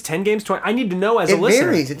 5 games, 10 games, 20? I need to know as a It listener.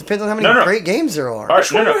 varies. It depends on how many No. great games there are. All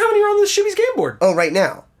right, I wonder how many are on the Shibby's game board. Oh, right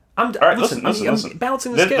now. I'm All right, listen. I'm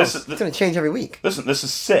balancing the This scales. is It's going to change every week. this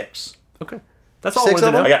is 6. Okay. That's all 6 I of wanted to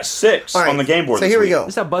them? know. I got 6 All right, on the game board. so this here we week. go.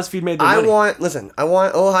 This is how BuzzFeed made their I money.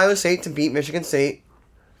 want Ohio State to beat Michigan State,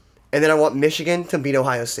 and then I want Michigan to beat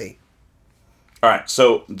Ohio State. All right,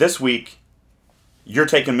 so this week, you're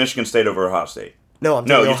taking Michigan State over Ohio State. No, I'm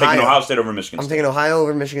No, taking you're Ohio. taking Ohio State over Michigan I'm State. taking Ohio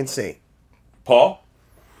over Michigan State. Paul?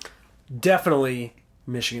 Definitely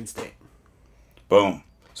Michigan State. Boom.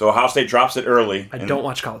 So Ohio State drops it early. I don't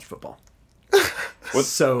watch college football. But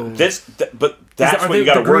So but that's are what they you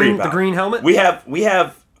got to the worry green- about. the green helmet? We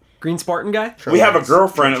have Green Spartan guy? we have a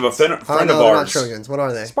girlfriend of a friend Oh, of no, they're not ours. Trojans. What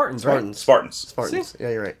are they? Spartans, right? Spartans. Spartans. See? Yeah,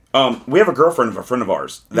 you're right. We have a girlfriend of a friend of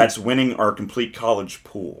ours that's winning our complete college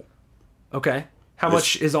pool. Okay. How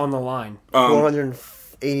much is on the line?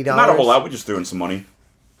 $480. Not a whole lot. We just threw in some money.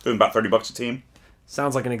 Threw in about $30 a team.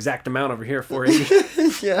 Sounds like an exact amount over here,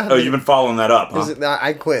 480. Yeah. Oh, you've been following that up, huh?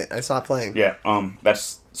 I quit. I stopped playing. Yeah.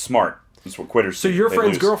 That's smart. That's what quitters So do. your They friend's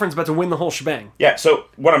lose. girlfriend's about to win the whole shebang. Yeah. So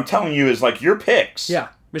what I'm telling you is like your picks. Yeah.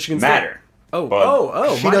 Michigan State. Matter. Oh, But-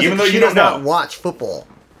 oh. She doesn't. Even though she you does don't not know. watch football.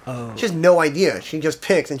 Oh. She has no idea. She just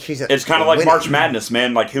picks, and she's. It's kind of like March Madness,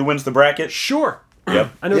 man. Like who wins the bracket? Sure.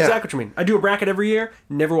 Yep. I know Yeah. exactly what you mean. I do a bracket every year,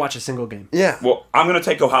 never watch a single game. Yeah. Well, I'm going to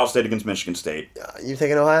take Ohio State against Michigan State. You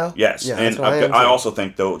taking Ohio? Yes, Yeah, and that's what I am I too. also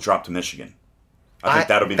think they'll drop to Michigan. I think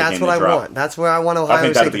that'll be the That's game what they I drop. want. That's where I want Ohio I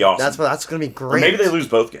think State. that'd be awesome. That's going to be Or great. maybe they lose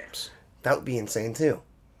both games. That would be insane too.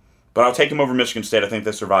 But I'll take them over Michigan State. I think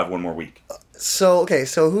they survive one more week. So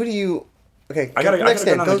who do you? Okay, I gotta next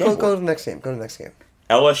get game. on the game Go board. to the next game. Go to the next game.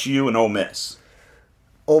 LSU and Ole Miss.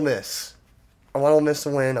 Ole Miss. I want Ole Miss to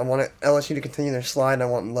win. I want LSU to continue their slide, and I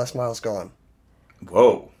want Les Miles gone.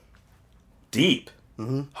 Whoa. Deep.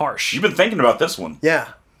 Harsh. You've been thinking about this one. Yeah.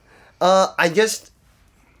 I just,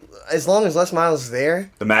 as long as Les Miles is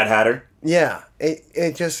there, The Mad Hatter. yeah.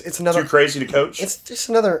 It's another. Too crazy to coach. It's just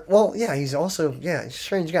another. Well, yeah. He's also he's a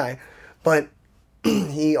strange guy, but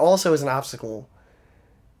he also is an obstacle.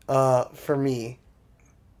 For me.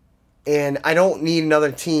 And I don't need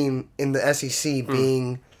another team in the SEC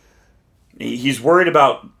being. He's worried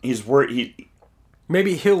about. He's worried.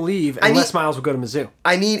 Maybe he'll leave and I Les need- Miles will go to Mizzou.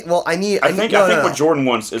 I think what Jordan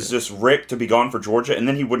wants is just Rick to be gone for Georgia, and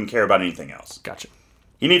then he wouldn't care about anything else. Gotcha.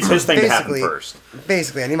 He needs his thing to happen Basically- first.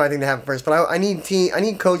 Basically, I need my thing to happen first, but I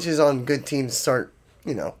need coaches on good teams to start,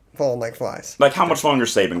 falling like flies. Like, how much longer is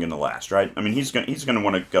Saban going to last, right? I mean, he's gonna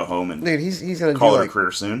want to go home and Dude, he's gonna call do it like, a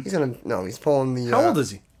career soon. He's pulling the. How old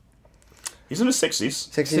is he? He's in his 60s.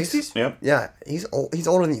 60s? Yep. Yeah, he's old. He's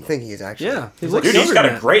older than you think he is. Actually. Yeah. He looks Dude, he's younger got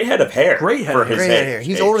than a that. great head of hair. Great head for of his Great age. head hair.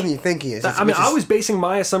 He's older than you think he is. I mean, I was basing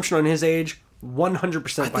my assumption on his age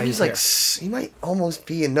 100% by think his he's like hair. he might almost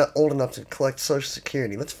be old enough to collect Social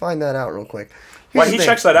Security. Let's find that out real quick. While Here's he the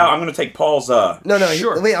thing. checks that out, I'm going to take Paul's. No,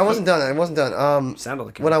 Sure. wait, I wasn't done. Sounded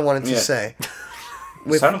like what I wanted to Yeah. say.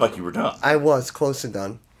 sounded like you were done. I was close to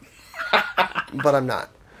done, but I'm not.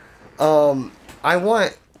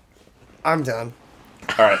 I'm done.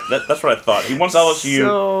 All right, that's what I thought. He wants LSU.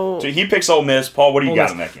 So- So he picks Ole Miss. Paul, what do you Ole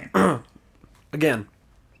got Miss. in that game? Again,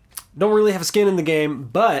 don't really have a skin in the game,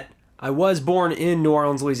 but I was born in New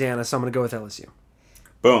Orleans, Louisiana, so I'm going to go with LSU.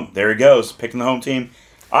 Boom, there he goes, picking the home team.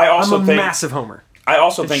 I also I'm a think massive homer. I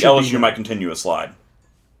also It think should be LSU known. might continue a slide.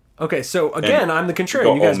 Okay, so again, And I'm the Go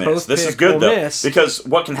contrarian. You guys Ole Miss. both This pick is good Ole though, Miss. because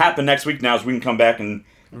what can happen next week now is we can come back and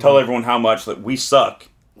tell everyone how much that we suck.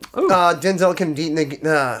 Denzel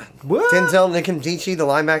Nkemdiche, What? Denzel Nkemdiche, the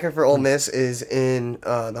linebacker for Ole Miss, is in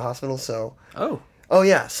the hospital. So, Oh,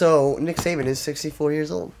 yeah. So Nick Saban is 64 years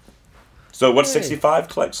old. So what's 65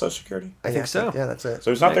 collect Social Security? I think so. Yeah, that's it.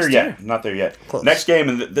 So he's not there Next yet. year. Not there yet. Close. Next game,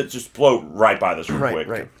 and just blow right by this real Right, quick.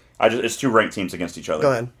 right. It's two ranked teams against each other.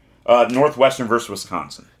 Go ahead. Northwestern versus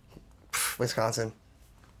Wisconsin. Wisconsin.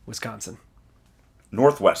 Wisconsin.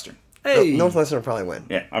 Northwestern. Hey, Northwestern will probably win.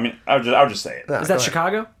 Yeah, I mean, I'll just say it. Yeah, is go that ahead.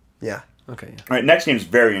 Chicago? Yeah. Okay, yeah. All right, next game is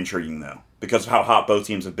very intriguing though because of how hot both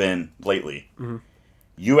teams have been lately. Mm-hmm.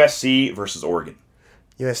 USC versus Oregon.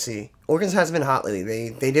 USC. Oregon's hasn't been hot lately.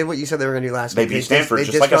 They did what you said they were going to do last They week. beat Stanford,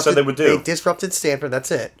 just like I said they would do. They disrupted Stanford.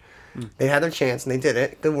 That's it. Hmm. They had their chance and they did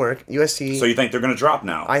it. Good work, USC. So you think they're going to drop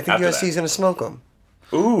now? I think after USC's going to smoke them.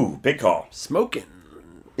 that? Ooh, big call. Smoking.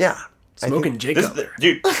 Yeah. I Smoking think- Jacob there.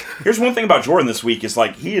 Dude, here's one thing about Jordan this week is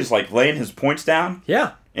like he is like laying his points down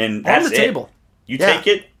Yeah. and On that's the it. table. You Yeah. take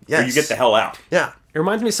it or you Yes. get the hell out. Yeah. It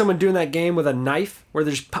reminds me of someone doing that game with a knife where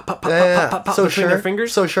there's pop, pop, pop, Yeah, pop, pop, pop so between sure, their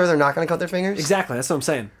fingers. So sure they're not going to cut their fingers? Exactly, that's what I'm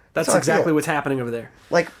saying. That's how I exactly feel. what's happening over there.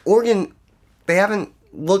 Like, Oregon, they haven't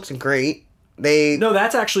looked great. No,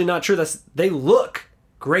 that's actually not true. They look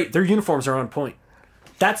great. Their uniforms are on point.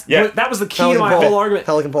 That was the key Pelican to my Paul. whole argument.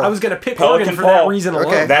 Pelican Paul. I was going to pick Pelican Oregon for Paul. that reason alone.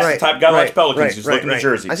 Okay. That's Right, the type of guy right, likes Pelicans. right, He's right, looking at right.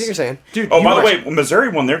 jerseys. I see what you're saying. Dude, Oh, you by the watch- way, Missouri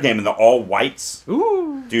won their game in the all whites.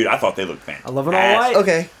 Ooh. Dude, I thought they looked fantastic. I love an all white.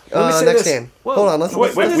 Okay. Let me say Next this. game. Whoa. Hold on. Let's.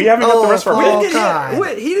 Wait, let's we haven't got the rest of our We oh, didn't get God. hit.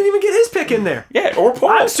 Wait, he didn't even get his pick in there. Yeah, or Paul.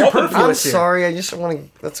 I'm Paul superfluous didn't- I'm here. sorry. I just want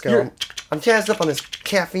to. Let's go. You're- I'm jazzed up on this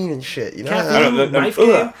caffeine and shit. You know. Caffeine, knife ugh.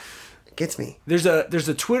 game. Gets me. There's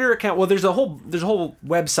a Twitter account. Well, there's a whole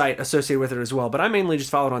website associated with it as well. But I mainly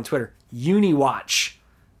just follow it on Twitter. UniWatch,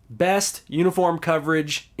 best uniform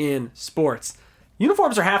coverage in sports.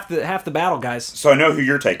 Uniforms are half the battle, guys. So I know who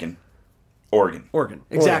you're taking. Oregon. Oregon,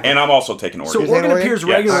 exactly. And I'm also taking So Oregon. Is that Oregon Oregon? appears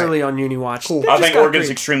Yeah. regularly on UniWatch. Cool. They I just think got Oregon's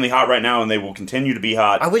great- extremely hot right now, and they will continue to be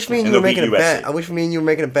hot. I wish me and you they'll were making beat a USC. bet. I wish me and you were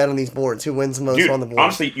making a bet on these boards. Who wins the most Dude, on the board?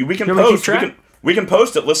 honestly, we can You want me to post. keep track? We can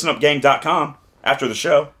post at listenupgang.com after the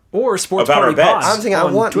show. Or Sports About our Party bets. Pod I'm saying I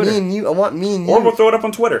on want Twitter. me and you. I want me and you. Or we'll throw it up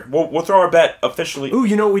on Twitter. We'll throw our bet officially. Ooh,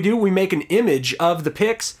 you know what we do? We make an image of the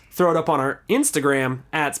picks, throw it up on our Instagram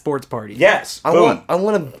at Sports Party. Yes. I Boom.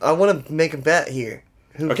 want to make a bet here.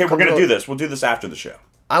 Okay, we're gonna do this. We'll do this after the show.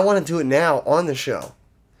 I want to do it now on the show.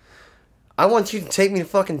 I want you to take me to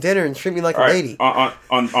fucking dinner and treat me like All a right. lady.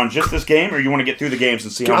 On just this game, or you want to get through the games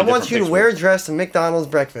and see how I many want different you to picks wear we- a dress to McDonald's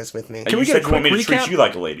breakfast with me. Can we you get a said you want me quick to treat recap? you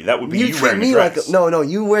like a lady. That would be you, treat wearing me a dress. like no.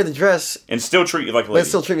 You wear the dress and still treat you like a lady.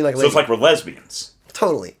 still treat me like a So it's lady. like we're lesbians.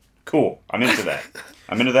 totally. Cool. I'm into that.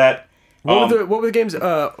 I'm into that. What were the games?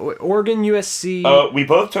 Oregon, USC. We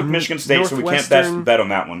both took Michigan State, so we can't Northwestern. bet on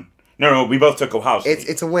that one. No, we both took Ohio State.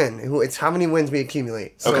 It's a win. It's how many wins we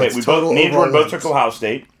accumulate. So okay, it's we total both. Me and overall Jordan both wins. took Ohio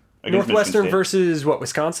State against Northwestern Michigan State. versus what?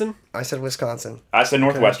 Wisconsin, I said Wisconsin. I said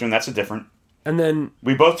Northwestern. That's a different. and then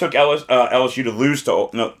We both took LSU to lose to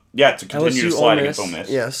to continue LSU, to slide Ole against Ole Miss. Miss.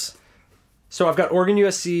 Yes. so I've got Oregon,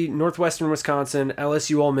 USC, Northwestern, Wisconsin,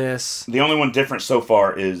 LSU, Ole Miss. The only one different so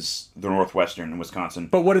far is the Northwestern and Wisconsin.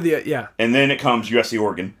 But what are the yeah? And then it comes USC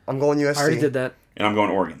Oregon, I'm going USC. I already did that. and I'm going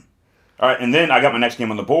Oregon. All right, and then I got my next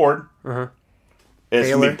game on the board. It's gonna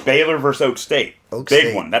Baylor. be Baylor versus Oak State. Oak big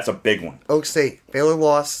State. one. That's a big one. Oak State. Baylor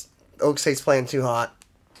lost. Oak State's playing too hot.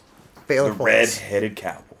 Baylor The falls. red-headed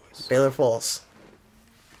Cowboys. Baylor falls.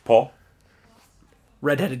 Paul?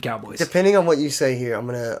 Redheaded Cowboys. Depending on what you say here, I'm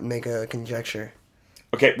gonna make a conjecture.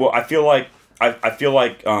 Okay, well, I feel like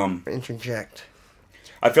Interject.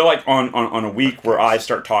 on a week where I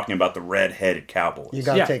start talking about the red-headed Cowboys, You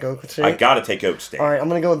gotta Yeah. take Oak State. I got to take Oak State. All right, I'm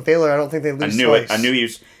gonna go with Baylor. I don't think they I lose. knew twice. it. I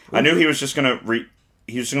knew he was just gonna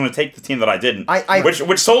he was gonna take the team that I didn't. I-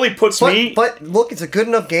 which solely puts me. But look, it's a good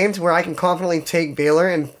enough game to where I can confidently take Baylor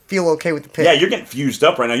and feel okay with the pick. Yeah, you're getting fused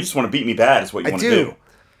up right now. You just want to beat me bad, is what you I want to do. do.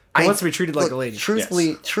 He wants to be treated like a lady.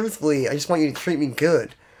 Truthfully, I just want you to treat me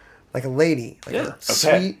good, like a lady, like Yeah. a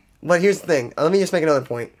sweet. But here's the thing. Let me just make another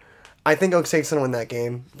point. I think Oak State's gonna win that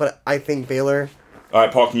game, but I think Baylor. All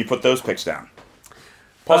right, Paul, can you put those picks down?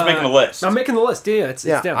 Paul's making the list. I'm making the list. Yeah, it's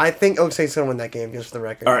down. I think Oak State's gonna win that game, just for the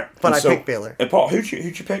record. All right, but and I so- picked Baylor. And Paul, who'd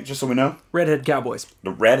you pick? Just so we know, Redhead Cowboys.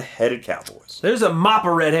 the red-headed Cowboys. There's a mop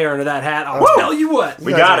of red hair under that hat. I'll tell you what.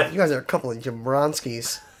 We You guys got are- it. You guys are a couple of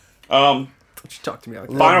Jabronskis. Don't you talk to me like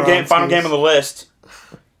that. Final game Skis. on the list.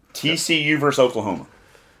 TCU versus Oklahoma.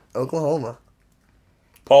 Oklahoma.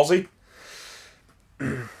 Palsy.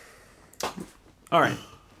 All right.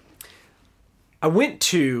 I went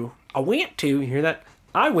to, you hear that?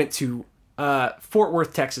 I went to Fort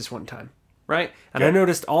Worth, Texas one time, right? And I Okay.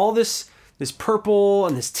 noticed all this purple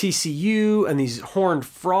and this TCU and these horned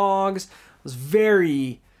frogs. I was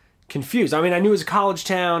very confused. I mean, I knew it was a college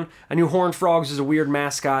town. I knew Horned Frogs was a weird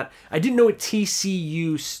mascot. I didn't know what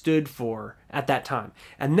TCU stood for at that time.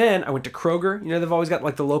 And then I went to Kroger. You know, they've always got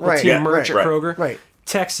like the local Right, team yeah, merch right, at Kroger. right.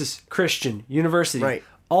 Texas Christian University. Right.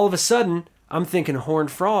 All of a sudden, I'm thinking Horned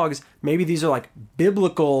Frogs. Maybe these are like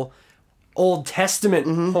biblical Old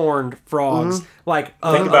Testament horned frogs. Like,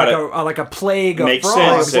 Think about like a plague of Makes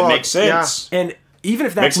frogs. sense. It makes sense. And even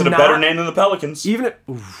if that's Makes it a not, better name than the Pelicans. even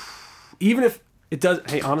if it does,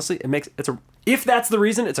 hey, honestly, if that's the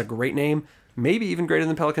reason, it's a great name. Maybe even greater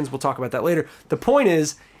than Pelicans. We'll talk about that later. The point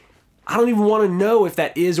is, I don't even want to know if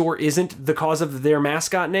that is or isn't the cause of their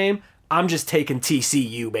mascot name. I'm just taking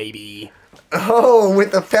TCU, baby. Oh,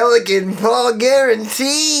 with the Pelican Paul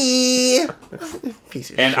guarantee. Piece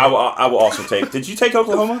of And shit. I will also take. Did you take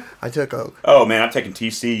Oklahoma? I took Oak. Oh man, I'm taking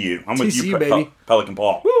TCU. I'm with TCU, you, baby. Pelican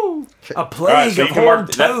Paul. Woo! A All plague right, so of you can mark horned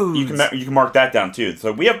that. toads. You can mark that down too.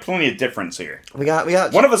 So we have plenty of difference here. We got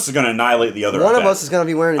One of us is going to annihilate the other. one I of bet. us is gonna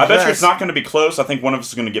be wearing a I dress. bet you it's not going to be close. I think one of us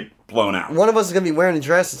is going to get blown out. One of us is gonna be wearing a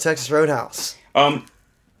dress at Texas Roadhouse.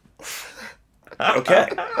 Okay.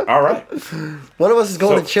 All right. One of us is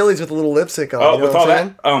going So- to Chili's with a little lipstick on. Oh, you know with what all I'm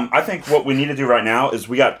saying? that, I think what we need to do right now is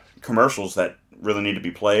we got commercials that really need to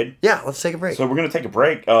be played. Yeah, let's take a break. So we're going to take a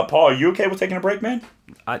break. Paul, are you okay with taking a break, man?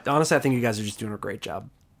 Honestly, I think you guys are just doing a great job.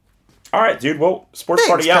 All right, dude. Well, sports Thanks,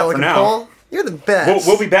 party out Pelican for now. Paul. You're the best.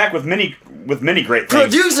 We'll be back with many great things.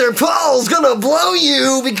 Producer Paul's gonna blow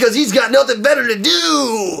you because he's got nothing better to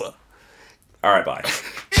do. All right, bye.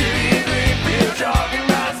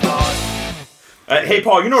 Hey,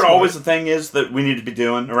 Paul, you know what always the thing is that we need to be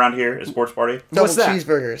doing around here at Sports Party? Double What's that?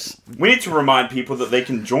 cheeseburgers. We need to remind people that they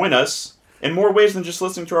can join us in more ways than just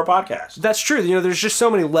listening to our podcast. That's true. You know, there's just so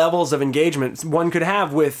many levels of engagement one could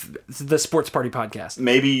have with the Sports Party podcast.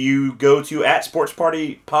 Maybe you go to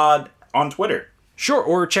 @SportsPartyPod on Twitter. Sure,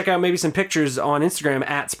 or check out maybe some pictures on Instagram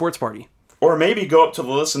 @SportsParty. Or maybe go up to the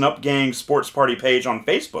Listen Up Gang Sports Party page on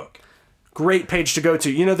Facebook. Great page to go to.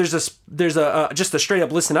 You know, there's a just a straight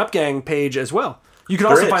up Listen Up Gang page as well. You can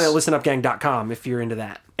also find it at listenupgang.com if you're into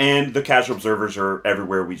that. And the Casual Observers are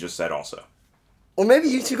everywhere we just said also. Or maybe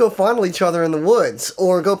you two go fondle each other in the woods,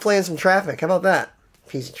 or go play in some traffic. How about that?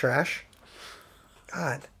 Piece of trash.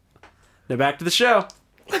 God. Now back to the show.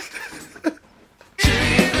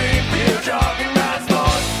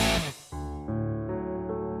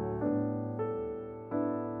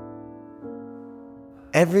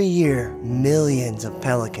 Every year, millions of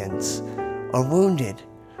pelicans are wounded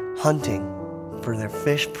hunting for their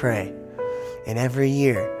fish prey. And every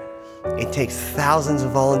year, it takes thousands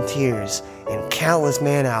of volunteers and countless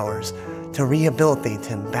man-hours to rehabilitate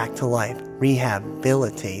them back to life.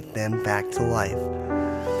 Rehabilitate them back to life.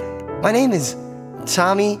 My name is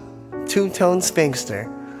Tommy Two-Tone Spinkster.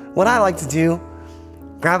 What I like to do,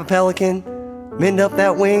 grab a pelican, mend up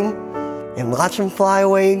that wing, and watch him fly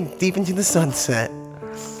away deep into the sunset.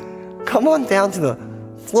 Come on down to the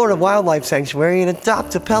Florida Wildlife Sanctuary and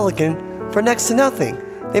adopt a pelican for next to nothing.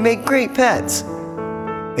 They make great pets.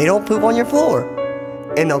 They don't poop on your floor.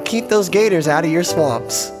 And they'll keep those gators out of your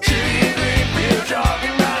swamps.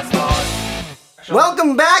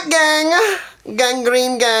 Welcome back, gang!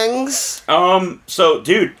 Gangrene gangs. So,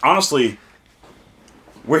 dude, honestly,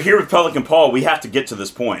 we're here with Pelican Paul. We have to get to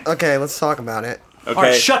this point. Okay, let's talk about it. Okay. All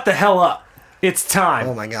right, shut the hell up. It's time.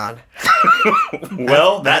 Oh my god.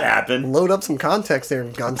 Well, that happened. Load up some context there,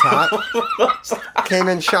 Gun Tot. Came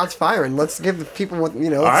in shots firing. Let's give the people what,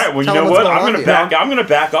 you know. All right, well, you know what? I'm gonna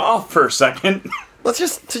back off for a second. Let's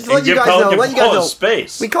just let you guys know. Let you guys know.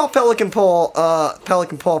 Space. We call Pelican Paul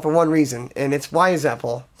for one reason, and it's why is that,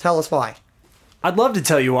 Paul? Tell us why. I'd love to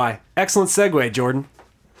tell you why. Excellent segue, Jordan.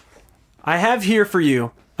 I have here for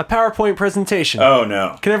you a PowerPoint presentation. Oh,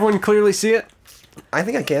 no. Can everyone clearly see it? I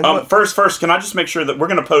think I can. First, can I just make sure that we're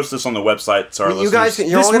going to post this on the website so our you guys,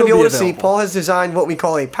 listeners... you're all going to be able to see. available. Paul has designed what we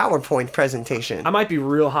call a PowerPoint presentation. I might be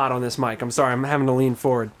real hot on this mic. I'm sorry. I'm having to lean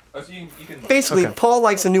forward. Basically, Okay. Paul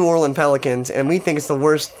likes the New Orleans Pelicans, and we think it's the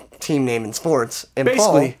worst team name in sports. And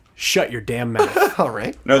Basically, shut your damn mouth. Paul, all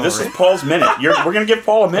right. No, this is Paul's minute. We're going to give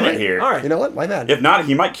Paul a minute here. All right. You know what? My bad. If not,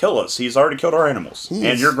 he might kill us. He's already killed our animals.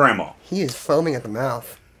 And your grandma. He is foaming at the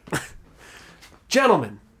mouth.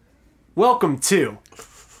 Gentlemen, welcome to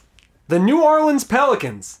the New Orleans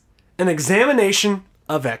Pelicans, an examination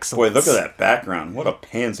of excellence. Boy, look at that background. What a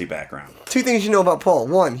pansy background. Two things you know about Paul.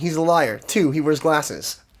 One, he's a liar. Two, he wears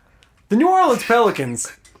glasses. The New Orleans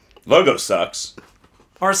Pelicans Logo sucks.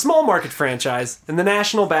 are a small market franchise in the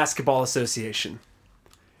National Basketball Association.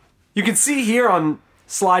 You can see here on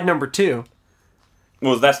slide number 2.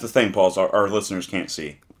 Well, that's the thing, Paul. Our listeners can't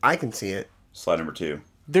see. I can see it. Slide number 2.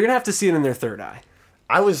 They're going to have to see it in their third eye.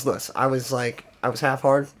 I was half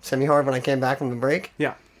hard, semi-hard when I came back from the break.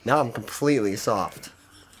 Yeah. Now I'm completely soft.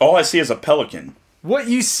 All I see is a pelican. What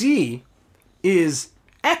you see is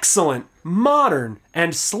excellent, modern,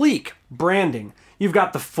 and sleek branding. You've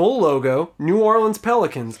got the full logo, New Orleans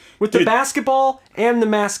Pelicans, with the Dude. basketball and the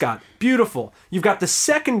mascot. Beautiful. You've got the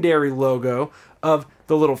secondary logo of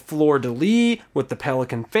the little fleur-de-lis with the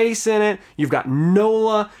pelican face in it. You've got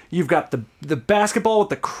NOLA. You've got the basketball with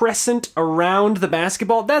the crescent around the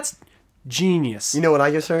basketball. That's genius You know what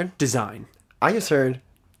I just heard? design. I just heard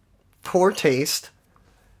poor taste,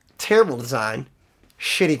 terrible design,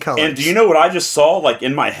 shitty colors. And do you know what I just saw, like,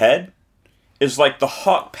 in my head? Is like the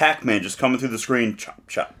Hawk Pac-Man just coming through the screen, chop,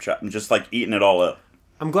 chop, chop, and just, like, eating it all up.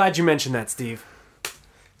 I'm glad you mentioned that, Steve.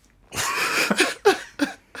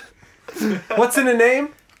 What's in a name?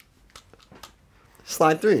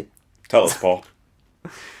 Slide 3. Tell us, Paul.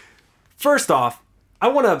 First off, I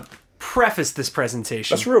want to preface this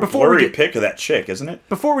presentation. That's a real blurry pic of that chick, isn't it?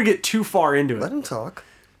 Before we get too far into Let it, him talk.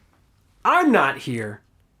 I'm not here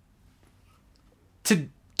to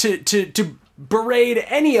berate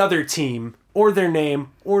any other team or their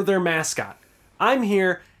name or their mascot. I'm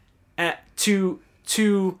here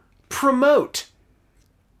to promote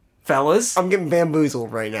fellas. I'm getting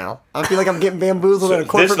bamboozled right now. I feel like I'm getting bamboozled at a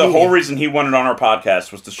corporate This is the meeting. whole reason he wanted on our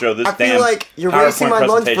podcast was to show this I damn feel like you're PowerPoint wasting my lunch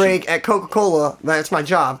presentation. break at Coca-Cola. That's my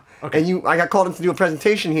job. Okay. And I got called in to do a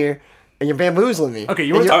presentation here, and you're bamboozling me. Okay,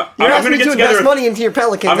 you And want you're I'm asking gonna me get to invest together- money into your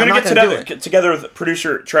Pelicans. I'm I'm going not to going to do it. get together with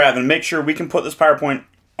producer Trav and make sure we can put this PowerPoint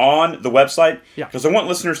on the website. Yeah. Because I want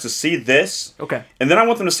listeners to see this. Okay. And then I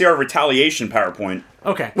want them to see our retaliation PowerPoint.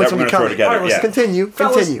 Okay. That we're will going be to throw coming. together. All right, let's yeah. Continue.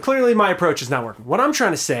 Fellas, Continue. clearly my approach is not working. What I'm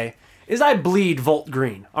trying to say is I bleed Volt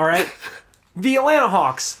Green, all right? The Atlanta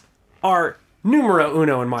Hawks are numero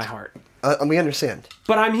uno in my heart. We understand.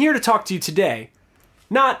 But I'm here to talk to you today,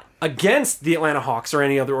 not against the Atlanta Hawks or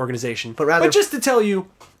any other organization, But rather- just to tell you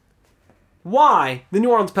why the New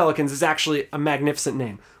Orleans Pelicans is actually a magnificent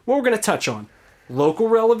name. What we're going to touch on: local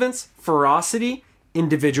relevance, ferocity,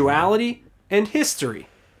 individuality, and history.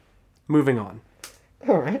 Moving on.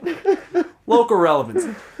 All right. Local relevance.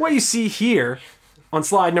 What you see here on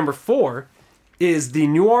slide number 4 is the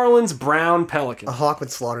New Orleans brown pelican. A hawk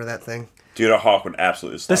would slaughter that thing. Dude, a hawk would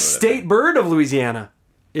absolutely The slaughter that state thing. bird of Louisiana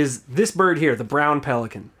is this bird here, the brown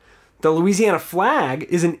pelican. The Louisiana flag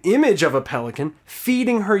is an image of a pelican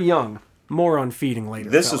feeding her young. More on feeding later.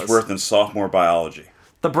 This fellas. is worth in sophomore biology.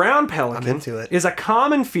 The brown pelican I'm into it. is a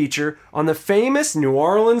common feature on the famous New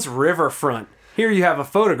Orleans riverfront. Here you have a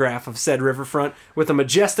photograph of said riverfront with a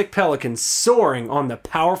majestic pelican soaring on the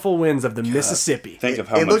powerful winds of the Mississippi. Think of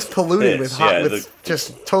how It much looks polluted piss. with hot, Yeah, with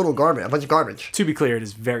just total garbage. A bunch of garbage. To be clear, it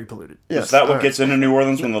is very polluted. Yes. is that what all right. gets into New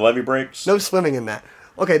Orleans when the levee breaks? No swimming in that.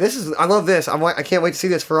 Okay, I love this. I can't wait to see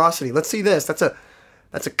this ferocity. Let's see this. That's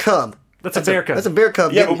a cub. That's a bear cub. That's a bear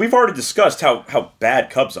cub. Yeah, but we've already discussed how bad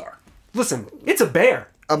cubs are. Listen, it's a bear.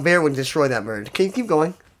 A bear would destroy that bird. Can you keep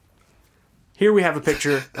going? Here we have a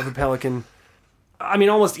picture of a pelican. I mean,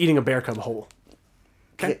 almost eating a bear cub whole.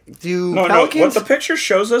 Okay. Do No, pelicans? no. What the picture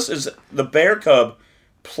shows us is the bear cub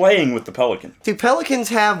playing with the pelican. Do pelicans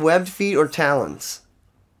have webbed feet or talons?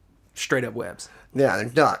 Straight up webs. Yeah, they're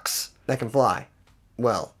ducks that can fly.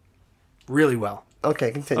 Well, Really well.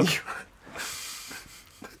 okay, continue.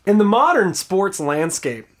 In the modern sports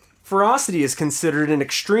landscape, ferocity is considered an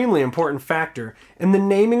extremely important factor in the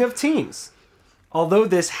naming of teams. Although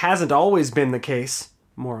this hasn't always been the case,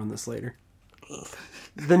 more on this later,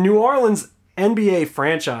 the New Orleans NBA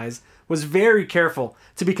franchise was very careful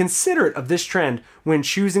to be considerate of this trend when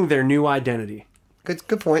choosing their new identity.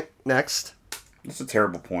 Good point. Next. That's a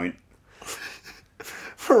terrible point.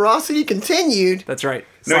 Ferocity continued. That's right.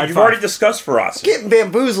 No, Slide you've 5. already discussed ferocity. Getting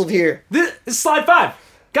bamboozled here. This is slide 5.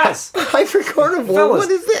 Guys, Hypercarnivore. Fellas.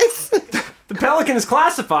 What is this? the pelican is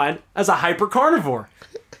classified as a hypercarnivore.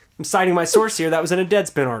 I'm citing my source here. That was in a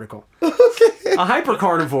Deadspin article. Okay. A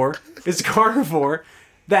hypercarnivore is a carnivore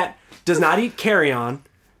that does not eat carrion,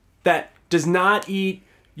 that does not eat,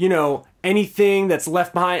 anything that's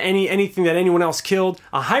left behind, anything that anyone else killed.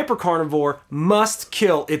 A hypercarnivore must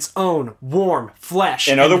kill its own warm flesh.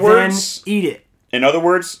 In other and words- then eat it. In other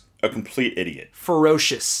words, a complete idiot.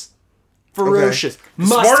 Ferocious. Must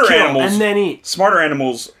Smarter kill animals and then eat. Smarter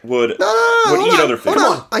animals would No, would hold eat on, other fish.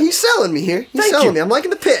 Hold on. Are you selling me here? You're Thank selling you. me. I'm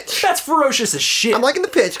liking the pitch. That's ferocious as shit. I'm liking the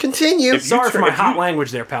pitch. Continue. If you Sorry for turn- my if hot you-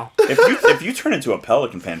 language there, pal. If you turn into a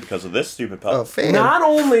pelican fan because of this stupid Oh, pelican, fan. Not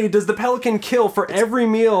only does the pelican kill for every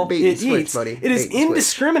meal bait it and switch, eats, buddy. it is Bait and switch.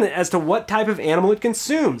 indiscriminate as to what type of animal it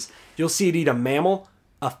consumes. You'll see it eat a mammal,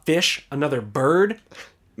 a fish, another bird.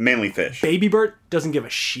 mainly fish. Baby bird doesn't give a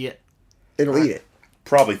shit. It'll eat it.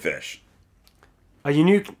 Probably fish. A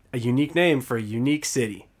unique name for a unique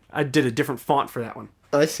city. I did a different font for that one.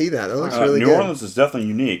 I see that. That looks really New good. Orleans is definitely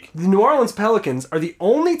unique. The New Orleans Pelicans are the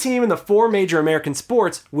only team in the 4 major American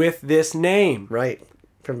sports with this name. Right.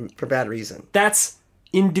 For bad reason. That's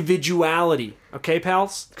individuality. Okay,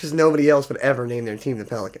 pals? Because nobody else would ever name their team the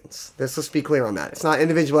Pelicans. Let's be clear on that. It's not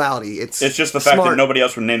individuality. It's It's just the fact smart. that nobody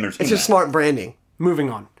else would name their team. It's just that. smart branding.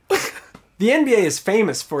 Moving on. The NBA is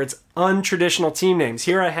famous for its untraditional team names.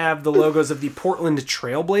 Here I have the logos of the Portland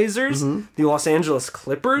Trailblazers, the Los Angeles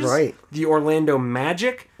Clippers, Right. the Orlando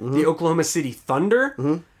Magic, the Oklahoma City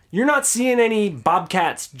Thunder. You're not seeing any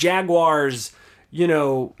Bobcats, Jaguars,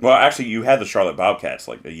 Well, actually, you had the Charlotte Bobcats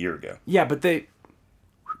like a year ago. yeah, but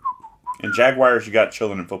And Jaguars, you got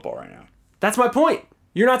chilling in football right now. that's my point.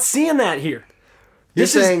 You're not seeing that here. You're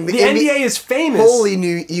This is, saying the the NBA is famous. Wholly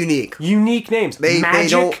unique. Unique names. They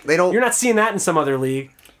Magic. don't- You're not seeing that in some other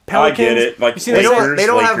league. I Pelicans. get it. Like, you see what I'm They saying? don't. They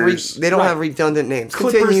don't have. Lakers. They don't Right. have redundant names.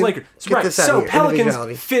 Clippers, Continue. Lakers. Get Right. this out So of here. Pelicans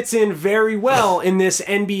Individuality. fits in very well in this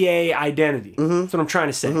NBA identity. That's what I'm trying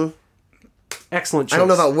to say. Excellent choice. I don't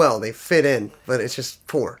know about well. They fit in, but it's just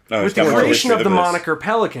poor. No, With it's the got more creation history of the than this. moniker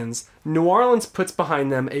Pelicans, New Orleans puts behind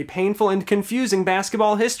them a painful and confusing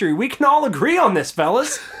basketball history. We can all agree on this,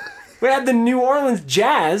 fellas. We had the New Orleans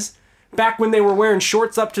Jazz back when they were wearing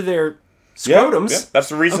shorts up to their scrotums. Yeah. That's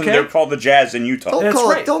the reason Okay. they're called the Jazz in Utah. Don't That's call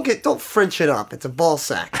right. it. Don't French it up. It's a ball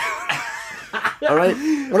sack. All right,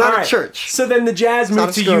 we're not All a right. church. So then the Jazz not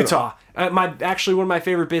moved a to scrotum. Utah. Actually, one of my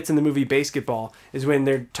favorite bits in the movie Basketball is when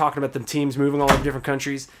they're talking about the teams moving all over different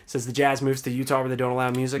countries. It says the Jazz moves to Utah where they don't allow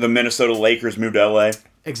music. The Minnesota Lakers moved to LA.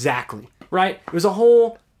 Exactly. Right? It was a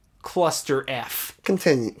whole cluster F.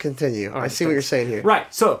 Continue. I see what you're saying here.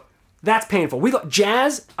 Right. So that's painful.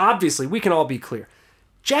 Jazz, obviously, we can all be clear.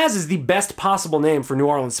 Jazz is the best possible name for New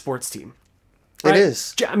Orleans sports team. Right? It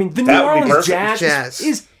is. I mean, the That New would be Orleans perfect. Jazz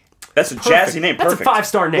is That's a perfect. jazzy name. That's Perfect. a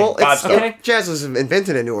 5-star name. Well, Five it's, star. okay? Jazz was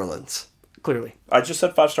invented in New Orleans. Clearly. I just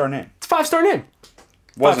said 5-star name. It's a 5-star name.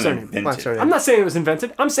 Wasn't Five-star name. invented. 5-star name. I'm not saying it was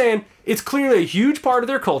invented. I'm saying it's clearly a huge part of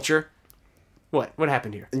their culture. What? What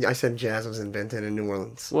happened here? I said jazz was invented in New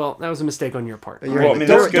Orleans. Well, that was a mistake on your part. You're, Well, I mean,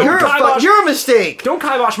 that's good. you're a mistake. Don't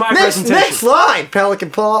kibosh my Next presentation. line,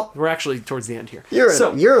 Pelican Paul. We're actually towards the end here.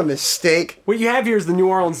 You're a mistake. What you have here is the New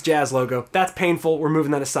Orleans Jazz logo. That's painful. We're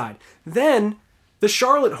moving that aside. Then the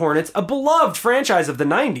Charlotte Hornets, a beloved franchise of the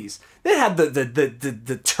 '90s. They had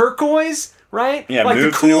the turquoise, right? Yeah, like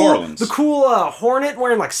moved the to New cool, Orleans. The cool Hornet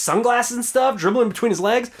wearing like sunglasses and stuff, dribbling between his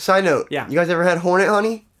legs. Side note. Yeah. You guys ever had Hornet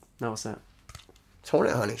honey? No, what's that? It's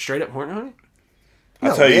Hornet honey. Straight up Hornet honey?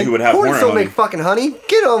 I'll tell you man. who would have Hornets Hornet don't honey. make fucking honey.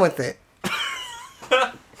 Get on with it.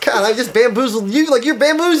 God, I just bamboozled you like you're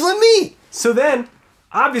bamboozling me. So then,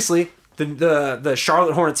 obviously, the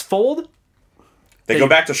Charlotte Hornets fold. They go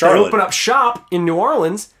back to They Charlotte. open up shop in New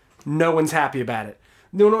Orleans. No one's happy about it.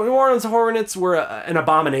 The New Orleans Hornets were an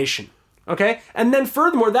abomination. Okay? And then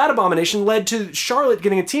furthermore, that abomination led to Charlotte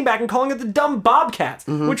getting a team back and calling it the Dumb Bobcats,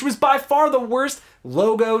 which was by far the worst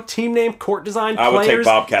logo, team name, court design, I would take players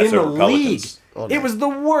Bobcats in the over league. Pelicans. It was the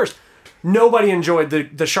worst. Nobody enjoyed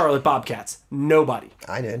the Charlotte Bobcats. Nobody.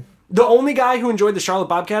 I did. The only guy who enjoyed the Charlotte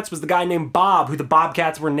Bobcats was the guy named Bob, who the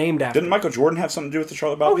Bobcats were named after. Didn't Michael Jordan have something to do with the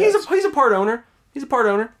Charlotte Oh, Bobcats? he's a part owner. He's a part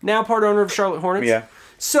owner. Now part owner of Charlotte Hornets. Yeah.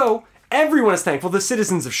 So everyone is thankful. The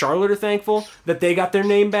citizens of Charlotte are thankful that they got their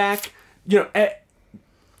name back. You know,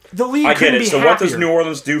 the league I get couldn't it. be So happier. what does New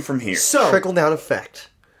Orleans do from here? So Trickle down effect.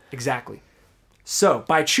 exactly. So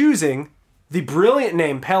by choosing the brilliant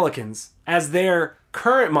name Pelicans as their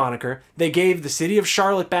current moniker, they gave the city of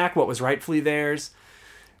Charlotte back what was rightfully theirs.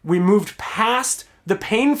 We moved past the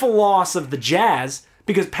painful loss of the Jazz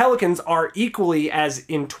because Pelicans are equally as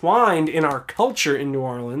entwined in our culture in New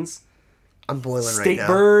Orleans. I'm boiling right State now.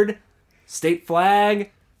 bird, state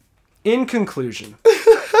flag. In conclusion,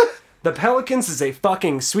 the Pelicans is a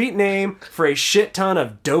fucking sweet name for a shit ton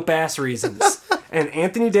of dope ass reasons. And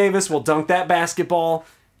Anthony Davis will dunk that basketball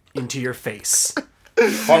into your face.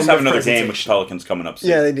 Hawks have another game with presentation. Pelicans coming up soon.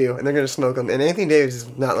 Yeah, they do, and they're gonna smoke them. And Anthony Davis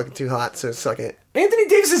is not looking too hot, so suck it. Anthony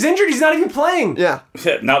Davis is injured. He's not even playing. Yeah,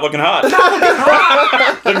 Not looking hot.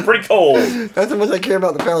 Looking pretty cold. that's how much I care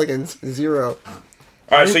about the Pelicans. 0.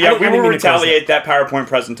 All right, so I yeah, didn't we will mean to close retaliate that PowerPoint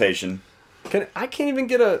presentation. I can't even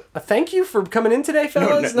get a thank you for coming in today, No,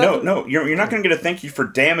 fellas. no. You're not going to get a thank you for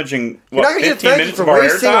damaging, You're what, not gonna get a 15 thank you minutes for of our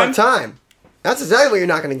wasting our airtime? time. That's exactly what you're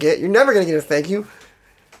not gonna get. You're never gonna get a thank you.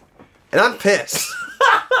 And I'm pissed.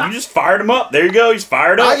 You just fired him up. There you go. He's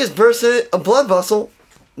fired up. I just bursted a blood vessel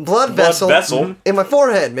in my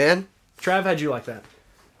forehead, man. Trav, how'd you like that?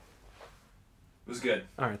 It was good.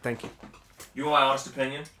 All right, thank you. You want my honest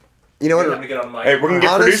opinion? You know I'm what? gonna get on the mic. Hey, we're going to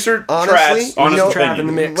get Honest- producer honestly, Trav's you honest know- Trav in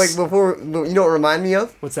the opinion. mix. Like before, you know what it reminded me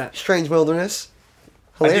of? What's that? Strange Wilderness.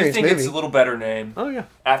 I do Hilarious think movie. it's a little better name Oh yeah.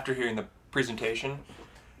 after hearing the presentation,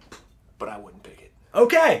 but I wouldn't pick it.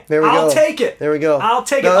 Okay. There we I'll go. take it. There we go. I'll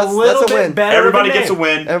take No, it. that's- A little that's a bit win. better. Everybody of a gets a name.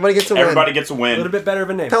 win. Everybody gets a win. Everybody gets a A little win. bit better of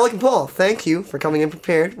a name. Pelican Paul, thank you for coming in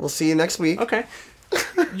prepared. We'll see you next week. Okay.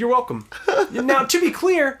 You're welcome. Now, to be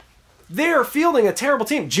clear, they're fielding a terrible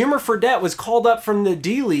team. Jimmer Fredette was called up from the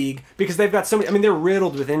D League because they've got so many. I mean, they're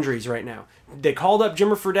riddled with injuries right now. They called up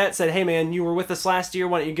Jimmer Fredette, said, "Hey, man, you were with us last year.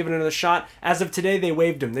 Why don't you give it another shot?" As of today, they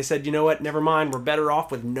waived him. They said, "You know what? Never mind. We're better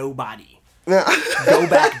off with nobody. Go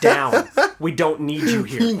back down. We don't need you We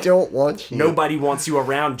here. don't want you. Nobody wants you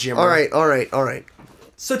around, Jimmer." All right.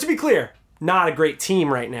 So to be clear, not a great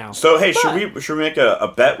team right now. So, hey, should we make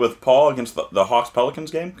a bet with Paul against the Hawks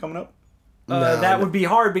Pelicans game coming up? That would be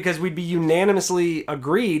hard because we'd be unanimously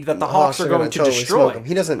agreed that the Hawks Hawks are are going gonna to totally destroy. smoke 'em.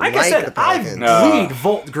 He doesn't like I like said, the Pelicans. I bleed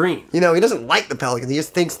Volt Green. You know, he doesn't like the Pelicans. He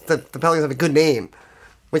just thinks that the Pelicans have a good name,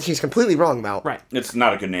 which he's completely wrong about. Right. It's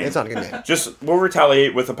not a good name. It's not a good name. Just, we'll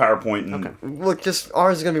retaliate with a PowerPoint. And Look, just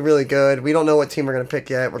ours is going to be really good. We don't know what team we're going to pick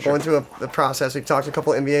yet. We're going through the process. We've talked to a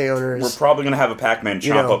couple NBA owners. We're probably going to have a Pac-Man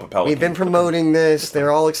chomp up a Pelican. We've been promoting this.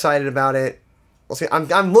 They're all excited about it. We'll see.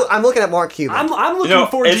 I'm looking at Mark Cuban. I'm looking You know,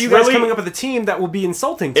 forward to it's you guys really- coming up with a team that will be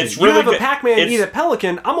insulting to It's you. You really have a good. Pac-Man It's- eat a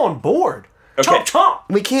Pelican. I'm on board. Okay. Chomp chomp.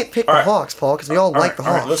 we can't pick the right. Hawks, Paul, because we all like the all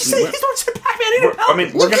right, Hawks. listen. He's the Pac-Man eat a I Pelican. mean,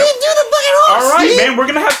 we we're can't gonna. do the fucking Hawks. All right, Steve. man. We're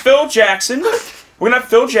gonna have Phil Jackson. We're gonna have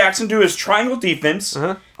Phil Jackson do his triangle defense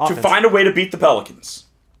to Offense. find a way to beat the Pelicans.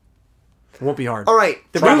 It won't be hard. All right,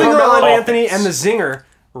 The Try moving to on offense. Anthony and the Zinger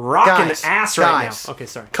rocking Guys, ass right guys. now. Okay,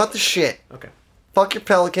 sorry. cut the shit. Okay. Fuck your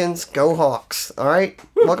Pelicans. Go Hawks. All right.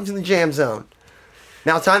 Welcome to the Jam Zone.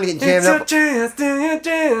 Now time to get jammed up. chance to your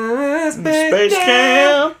chance, Space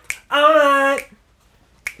Jam. All right.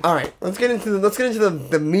 All right. Let's get into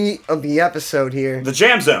the meat of the episode here. The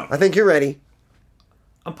Jam Zone. I think you're ready.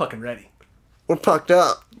 I'm fucking ready. We're pucked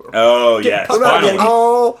up. Oh yes, pucked up, finally. baby.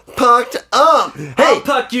 All pucked up. Hey, I'll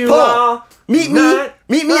puck you Paul, all. meet night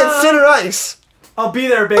me at Center Ice. I'll be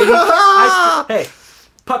there, baby. Hey,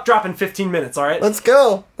 puck drop in 15 minutes, all right? Let's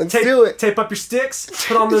go. Let's do it. Tape up your sticks,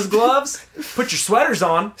 put on those gloves, put your sweaters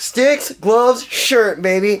on. Sticks, gloves, shirt,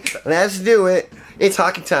 baby. Let's do it. It's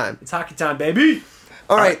hockey time. It's hockey time, baby.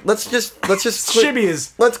 All right, let's just Shibby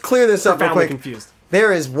is let's clear this up real profoundly quick. confused.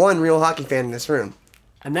 There is one real hockey fan in this room.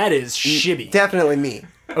 And that is Shibby. Definitely me.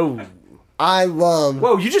 Oh. I love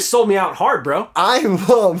Whoa, you just sold me out hard, bro. I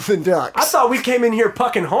love the Ducks. I thought we came in here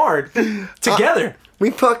pucking hard together.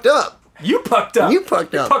 We pucked up. You pucked up. You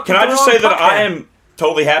pucked up. pucked Can I the just wrong say that puck I head. am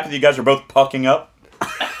totally happy that you guys are both pucking up?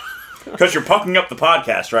 Because you're pucking up the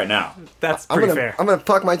podcast right now. That's I'm pretty gonna fair. I'm gonna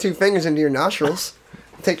puck my two fingers into your nostrils.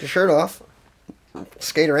 Take your shirt off.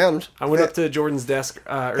 Skate around. I went up to Jordan's desk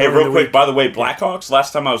Hey, earlier in real the quick, week. by the way, Blackhawks,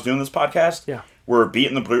 last time I was doing this podcast, Yeah. were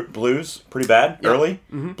beating the Blues pretty bad early.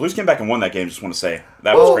 Mm-hmm. Blues came back and won that game, just want to say.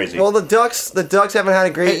 That was crazy. Well, the Ducks haven't had a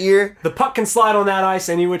great year. The puck can slide on that ice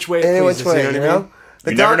any which way it Any pleases. which way, you you know what I mean? know?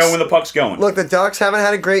 The you never Ducks- know when the puck's going. Look, the Ducks haven't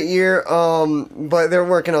had a great year, but they're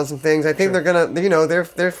working on some things. I think they're gonna,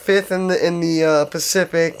 they're fifth in the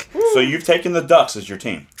Pacific. So you've taken the Ducks as your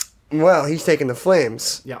team. Well, he's taking the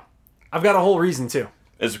Flames. Yeah. I've got a whole reason, too.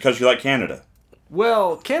 Is it because you like Canada?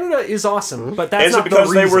 Well, Canada is awesome, but that's Is it not because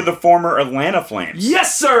the they reason. were the former Atlanta Flames?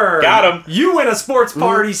 Yes, sir! Got 'em. You win a sports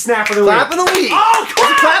party snap of the Clap week. of the week. Oh,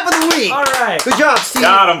 It's a clap of the week. All right. Good job, Steve.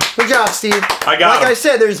 Got 'em. Good job, Steve. I got Like 'em. I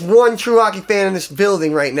said, there's one true hockey fan in this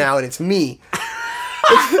building right now, and it's me.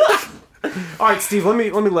 All right, Steve, let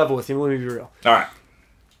me level with you. Let me be real. All right.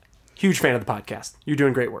 Huge fan of the podcast. You're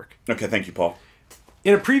doing great work. Okay, thank you, Paul.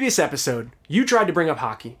 In a previous episode, you tried to bring up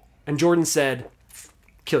hockey, and Jordan said,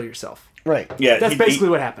 kill yourself. Right. Yeah, That's basically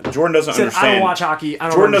what happened. Jordan doesn't He said, understand. I don't watch hockey. I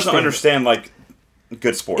don't Jordan doesn't understand understand like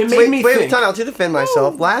good sports. It made Wait, me wait, think. time out to defend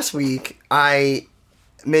myself. Last week, I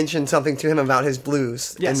mentioned something to him about his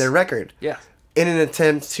Blues Yes. and their record Yeah. in an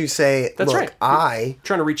attempt to say, That's look, right. I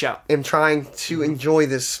Trying to reach out. am trying to enjoy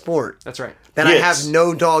this sport. That's right. That I Yes. have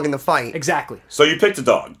no dog in the fight. Exactly. So you picked a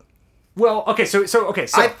dog. Well, okay, so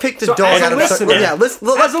I picked a so dog as out a of listener, yeah. as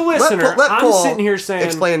a listener, let I'm Paul sitting here saying,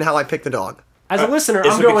 explain how I picked a dog, as a listener,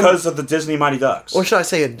 Is I'm it going. because of the Disney Mighty Ducks? or should I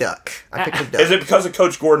say a duck? I picked a duck. Is it because of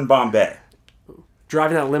Coach Gordon Bombay?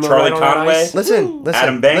 Driving that limo Charlie right on that Conway? ice. Listen,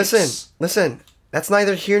 Adam Banks? listen. That's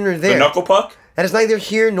neither here nor The there. knuckle puck? That is neither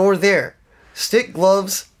here nor there. Stick,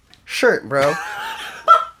 gloves, shirt, bro.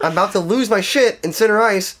 I'm about to lose my shit in center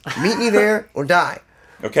ice. Meet me there or die.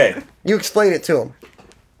 Okay. You explain it to him.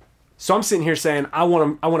 So I'm sitting here saying I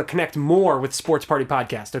want to connect more with Sports Party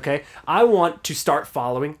Podcast. Okay, I want to start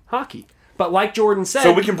following hockey. But like Jordan said,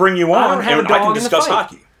 So we can bring you I on don't have and a I dog can in the discuss fight.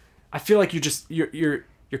 hockey. I feel like you're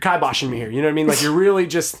kiboshing me here. You know what I mean? Like you're really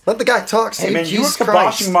just. Let the guy talk, Steve. Hey man, you were Jesus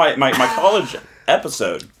Christ. kiboshing my college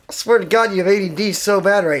episode. I swear to God, you have ADD so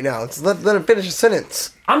bad right now. Let him finish a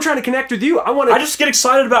sentence. I'm trying to connect with you. I I just get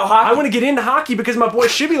excited about hockey. I want to get into hockey because my boy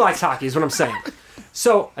Shibby likes hockey. Is what I'm saying.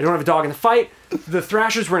 So I don't have a dog in the fight. The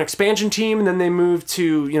Thrashers were an expansion team, and then they moved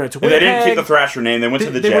to to Winnipeg. And they didn't keep the Thrasher name. They went to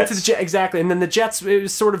the They Jets. went to the Jets, exactly. And then the Jets, it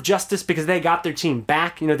was sort of justice because they got their team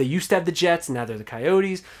back. You know, they used to have the Jets, and now they're the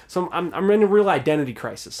Coyotes. So I'm in a real identity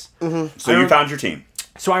crisis. So you found your team.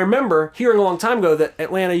 So I remember hearing a long time ago that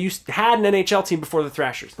Atlanta had an NHL team before the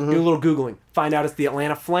Thrashers. Do a little Googling. Find out it's the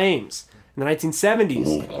Atlanta Flames in the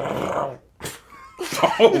 1970s.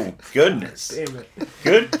 Oh, goodness. Damn it.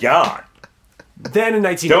 Good God. Then in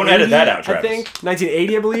 1980, Don't edit that out, I Travis. think,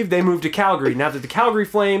 1980, I believe, they moved to Calgary. Now that the Calgary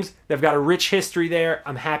Flames, they've got a rich history there.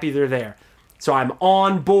 I'm happy they're there. So I'm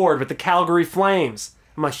on board with the Calgary Flames.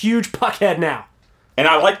 I'm a huge puckhead now. And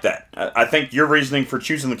I like that. I think your reasoning for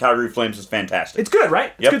choosing the Calgary Flames is fantastic. It's good,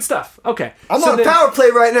 right? It's Yep. good stuff. Okay. I'm so on a power play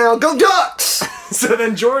right now. Go Ducks! So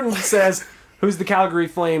then Jordan says, who's the Calgary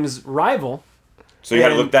Flames rival? So you had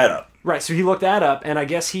to And- look that up. Right, so he looked that up, and I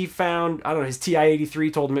guess he found, I don't know, his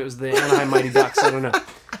TI-83 told him it was the Anaheim Mighty Ducks. I don't know.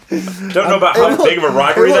 Don't know about how big of a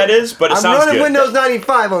rivalry that is, but it sounds I'm running good. Windows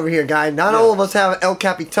 95 over here, guy. Not all of us have El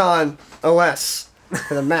Capitan OS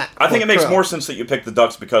for the Mac. I think it makes Pro. more sense that you pick the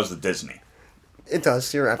Ducks because of Disney. It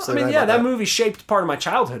does. You're I absolutely mean, right. yeah, about that movie shaped part of my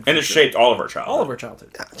childhood. And it shaped all of our childhood. all of our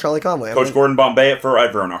childhood. Charlie Conway. Coach Gordon Bombay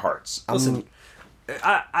forever in our hearts. Listen,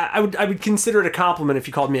 I would consider it a compliment if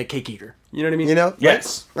you called me a cake eater. You know what I mean? You know?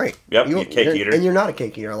 Yes. Right. Yep, you cake you're- eater. And you're not a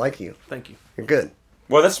cake eater. I like you. Thank you. You're good.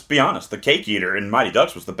 Well, let's be honest. The cake eater in Mighty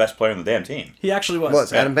Ducks was the best player on the damn team. He actually was.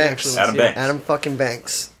 Was Adam He Banks. actually was, Adam yeah. Banks. Adam fucking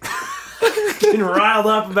Banks. Getting riled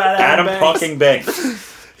up about Adam Banks. fucking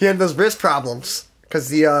Banks. He had those wrist problems because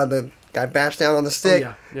the guy bashed down on the stick.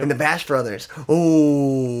 yeah, yep. And the Bash Brothers.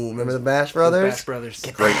 Oh, remember the Bash Brothers? Bash Brothers.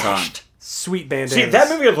 Great time. Sweet bandanas. See, that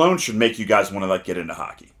movie alone should make you guys want to get into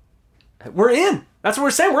hockey. We're in. That's what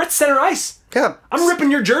we're saying. We're at center ice. Come. I'm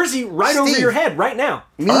ripping your jersey right over Steve. your head right now.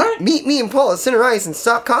 Meet me and Paul at center ice and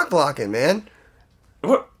stop cock blocking, man.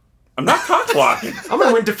 What? I'm not cock blocking. I'm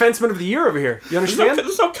gonna win Defenseman of the Year over here. You understand?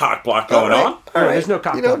 There's no cock block going All on. right. All right, there's no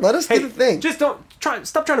cock You know, block. let us do the thing. Just stop trying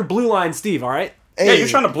to blue line Steve. All right. Hey. Yeah, you're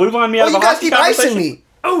trying to blue line me out Oh, of you a guys hockey keep icing conversation? me.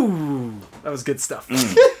 Oh, that was good stuff.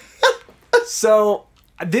 So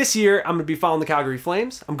this year I'm gonna be following the Calgary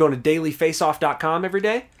Flames. I'm going to dailyfaceoff.com every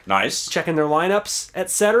day, Nice. checking their lineups,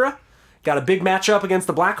 etc. Got a big matchup against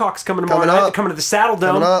the Blackhawks coming tomorrow Coming night. up. They're coming to the Saddle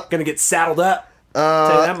Dome. Coming up. Gonna get saddled up.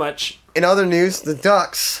 Tell you that much. In other news, the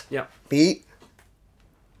Ducks Yeah. beat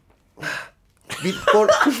the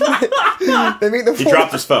Florida. They beat the He Florida,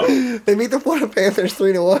 dropped his phone. They beat the Florida Panthers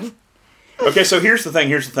 3-1. Okay, so here's the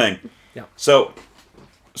thing. Yeah. So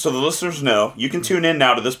the listeners know you can tune in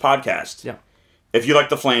now to this podcast Yeah. if you like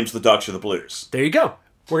the Flames, the Ducks, or the Blues. There you go.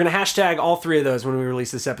 We're going to hashtag all three of those when we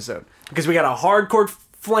release this episode. Because we got a hardcore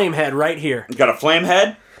flame head right here. You got a flame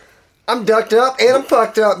head. I'm ducked up and I'm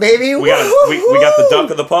pucked up, baby. We got we got the duck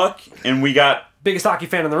of the puck, and we got Biggest hockey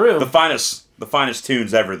fan in the room. the finest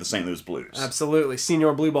tunes ever, the St. Louis Blues. Absolutely.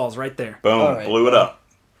 Senior Blue Balls right there. Boom, All right. blew it up.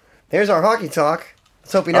 There's our hockey talk.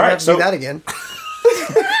 Let's hope we never All right, have to so- do that again.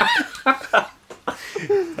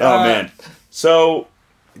 Oh man. So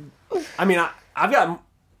I mean, I've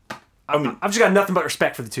just got nothing but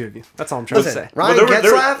respect for the two of you. That's all I'm trying to Listen, say. Ryan Well,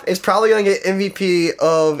 there were- Getzlaff is probably going to get MVP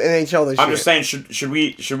of NHL this year. I'm just saying, should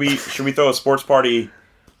we throw a sports party?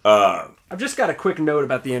 I've just got a quick note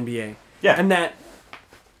about the NBA. Yeah. And that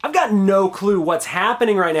I've got no clue what's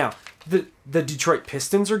happening right now. The Detroit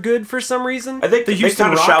Pistons are good for some reason. I think the they Houston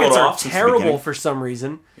kinda shallowed Rockets are off since the terrible beginning. for some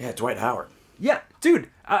reason. Yeah, Dwight Howard. Yeah, dude.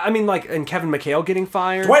 I mean, like, and Kevin McHale getting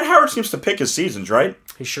fired. Dwight Howard seems to pick his seasons, right?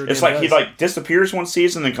 He sure It's damn like he does. disappears one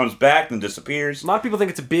season, then comes back, then disappears. A lot of people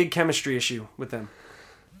think it's a big chemistry issue with them.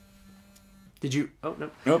 Did you? Oh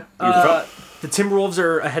no. Nope. The Timberwolves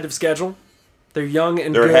are ahead of schedule. They're young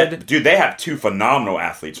and They're good. ahead. Dude, they have two phenomenal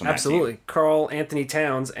athletes on Absolutely. that Carl Anthony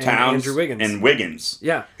Towns and team. Towns Andrew Wiggins. and Wiggins.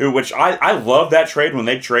 Yeah. Which I love that trade when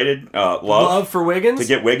they traded Love for Wiggins. to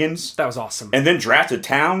get Wiggins. That was awesome. And then drafted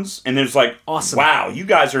Towns, and there's like, Awesome. wow, you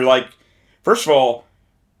guys are like, first of all,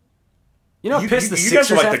 you know how you, pissed the you Sixers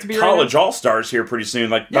guys are have like to the be college right now? all-stars here pretty soon,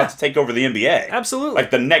 like Yeah. about to take over the NBA. Absolutely. Like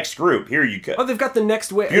the next group. Here you go. Oh, they've got the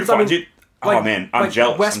next wave. Beautiful. I mean, Dude, oh, man, I'm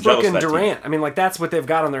jealous. I'm Westbrook jealous and of that team. Durant. I mean, like that's what they've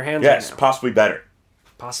got on their hands Yes, right now. possibly better.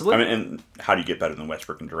 Possibly. I mean, and how do you get better than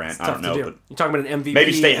Westbrook and Durant? I Tough don't to know, do. but You're talking about an MVP.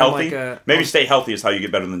 maybe stay and healthy. like a- Maybe stay healthy is how you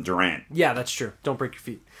get better than Durant. Yeah, that's true. Don't break your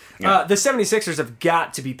feet. Yeah. The 76ers have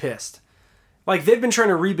got to be pissed. Like, they've been trying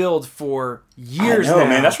to rebuild for years I know, now.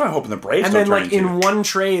 man. That's what I'm hoping the Braves And don't then, turn like, into. in one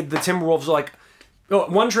trade, the Timberwolves are like,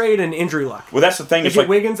 one trade and injury luck. Well, that's the thing. They It's get like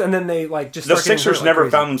Wiggins, and then they, like, just the start getting Sixers hurt like never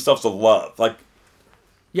crazy. found themselves a love. Like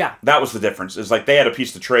Yeah, that was the difference. Is like they had a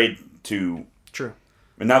piece to trade to, true.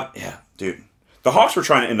 and now, yeah, dude. The Hawks were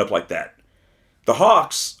trying to end up like that. The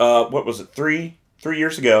Hawks, what was it, 3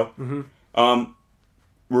 years ago? Mm-hmm.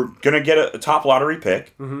 Were gonna get a top lottery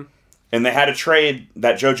pick, and they had a trade,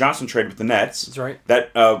 that Joe Johnson trade with the Nets. That's right.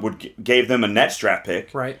 That gave them a Nets draft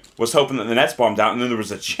pick. Right. Was hoping that the Nets bombed out, and then there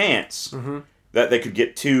was a chance that they could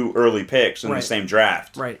get 2 early picks in the Right. same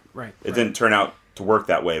draft. Right. It didn't turn out to work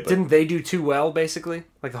that way, but Didn't they do too well, basically?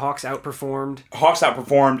 Like, the Hawks outperformed. Hawks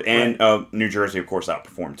outperformed, and New Jersey, of course,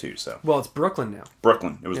 outperformed too. So Well, it's Brooklyn now.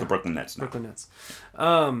 Brooklyn, it was the Brooklyn Nets now. Brooklyn Nets.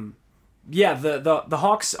 Yeah, the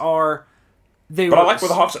Hawks are... But I like where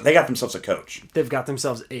the Hawks. They got themselves a coach. They've got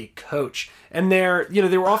themselves a coach. And they're,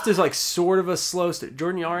 they were off to, like, sort of a slow...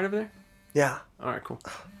 Jordan, you all right over there? Yeah. All right, cool.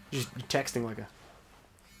 You're texting like a...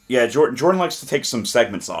 Yeah, Jordan likes to take some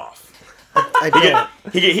segments off. I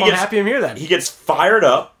did. He I'm gets happy I'm here then. he gets fired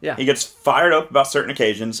up. Yeah. He gets fired up about certain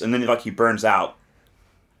occasions, and then he burns out.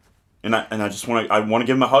 And I just want to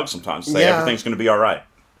give him a hug sometimes. Say Yeah. everything's going to be all right.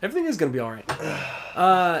 Everything is going to be all right.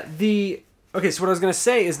 The Okay, so what I was going to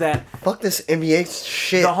say is that Fuck this NBA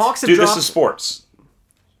shit. the Hawks have Dude, dropped this is sports.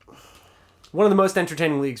 one of the most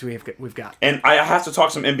entertaining leagues we've got. And I have to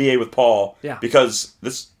talk some NBA with Paul. Yeah. Because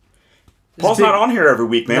Paul's big. not on here every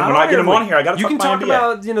week, man. Not When I get him every on week. here, I got to You talk can my talk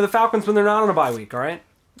NBA. about the Falcons when they're not on a bye week, all right?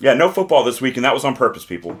 Yeah, no football this week, and that was on purpose,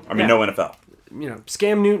 people. I mean, Yeah. no NFL.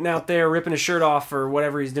 Scam Newton out there ripping his shirt off or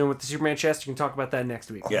whatever he's doing with the Superman chest. You can talk about that next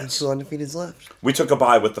week. Yeah. Only 2 undefeateds left. We took a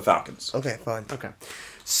bye with the Falcons. Okay, fine. Okay.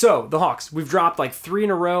 So, the Hawks, we've dropped like 3 in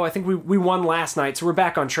a row. I think we won last night, so we're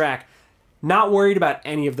back on track. Not worried about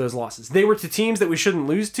any of those losses. They were to teams that we shouldn't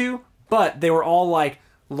lose to, but they were all like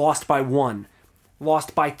lost by 1,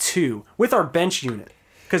 lost by 2, with our bench unit.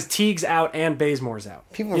 Because Teague's out and Bazemore's out.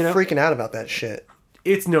 People are freaking out about that shit.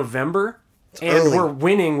 It's November, and early. we're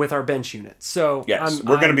winning with our bench unit. So, Yes,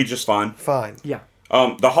 we're going to be just fine. Fine. Yeah.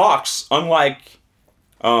 The Hawks, unlike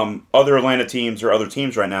other Atlanta teams or other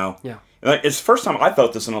teams right now, Yeah. like, it's the first time I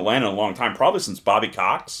felt this in Atlanta in a long time, probably since Bobby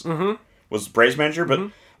Cox was Braves manager. But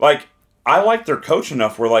like, I like their coach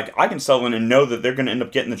enough where like I can settle in and know that they're going to end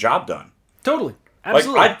up getting the job done. Totally.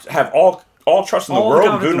 Absolutely. Like I have all trust in the All world in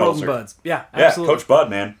confidence in Budenholzer. Buds. Yeah, Yeah, absolutely. Coach Bud,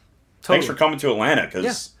 man. Thanks Totally. for coming to Atlanta because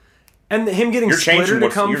Yeah. And him getting you're Splitter changing to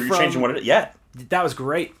what come you're from... changing what it. Yeah, That was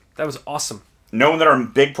great. That was awesome. knowing that our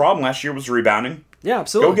big problem last year was rebounding. Yeah,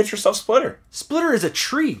 absolutely. Go get yourself Splitter. Splitter is a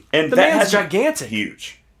tree. And the that man's has gigantic.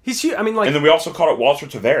 huge. He's huge. I mean, like... And then we also called it Walter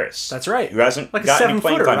Tavares. That's right. Who hasn't Like a gotten any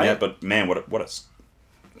playing 7-footer, time right? yet, but man, what a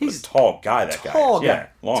he's tall guy that guy tall is. guy. Yeah,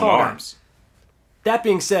 long Tall guy. arms. That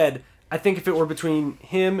being said, I think if it were between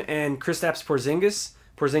him and Kristaps Porzingis,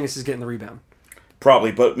 Porzingis is getting the rebound.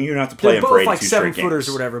 Probably, but you don't have to play They're him for both 82 like straight 7-footers games.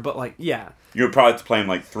 or whatever, but like, yeah. You would probably have to play him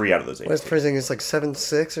like 3 out of those 8. West Porzingis like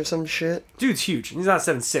 7'6" or some shit. Dude's huge. He's not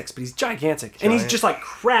 7'6", but he's gigantic. And he's Giant. just like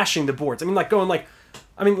crashing the boards. I mean, like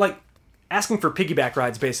asking for piggyback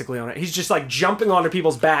rides basically on it. He's just like jumping onto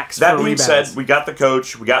people's backs That for being rebounds. said, we got the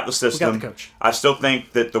coach, we got the system. coach. I still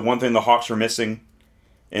think that the one thing the Hawks are missing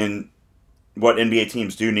in what NBA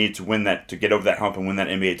teams do need to win that, to get over that hump and win that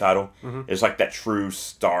NBA title, is like that true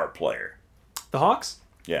star player. The Hawks?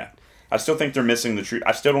 Yeah. I still think they're missing the true.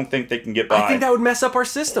 I still don't think they can get by. I think that would mess up our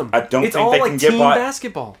system. I don't it's think all they like can get team by-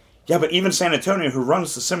 basketball. Yeah, but even San Antonio, who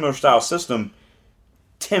runs the similar style system,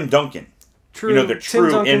 Tim Duncan. True. You know, the Tim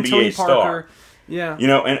true Duncan, NBA Tony star. Parker. Yeah. You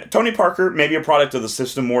know, and Tony Parker may be a product of the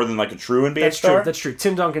system more than like a true NBA That's star. true. That's true.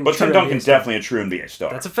 Tim Duncan. But true Tim Duncan's NBA star. definitely a true NBA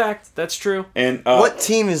star. That's a fact. That's true. And What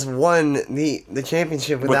team has won the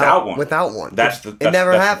championship Without one. Without one. It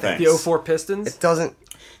never that's happened. The, The thing. 04 Pistons. It doesn't.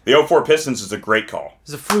 The 04 Pistons is a great call.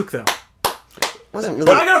 It's a fluke though. Wasn't really.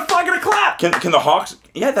 But I gotta clap. Can the Hawks?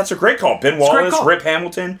 Yeah, that's a great call. Ben a great Wallace, call. Rip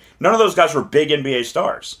Hamilton. None of those guys were big NBA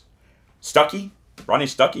stars. Stuckey, Ronnie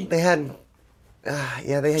Stuckey, They had.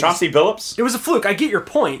 They had. Chauncey Billups. It was a fluke. I get your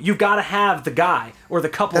point. You've got to have the guy or the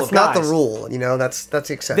couple That's of guys. not the rule. You know, that's the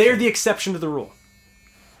exception. They're the exception to the rule.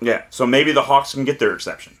 Yeah, so maybe the Hawks can get their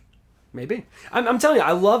exception. Maybe. I'm telling you,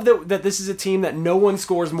 I love that this is a team that no one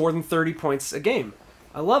scores more than 30 points a game.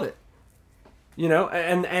 I love it. You know,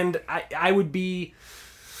 and I would be,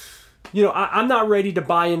 you know, I'm not ready to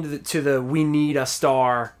buy into the we need a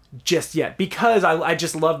star just yet, because I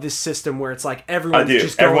just love this system where it's like everyone's I do.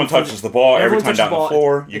 just going Everyone for touches the ball every everyone time touches down the ball.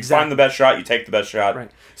 floor. You Exactly. find the best shot, you take the best shot.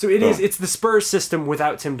 Right. So it's the Spurs system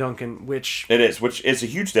without Tim Duncan, which It is, which is a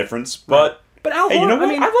huge difference. But But Al hey, you know Horford, what?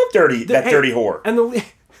 I mean, I love dirty the- that hey, dirty whore. and the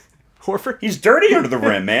Horford. He's dirty under the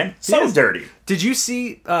rim, man. So is. dirty. Did you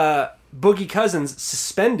see Boogie Cousins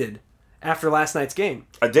suspended after last night's game?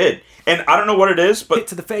 I did, and I don't know what it is, Hit but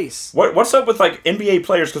to the face. what's up with like NBA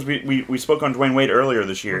players? Because we spoke on Dwayne Wade earlier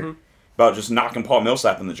this year Mm-hmm. about just knocking Paul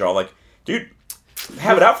Millsap in the jaw. Like, dude,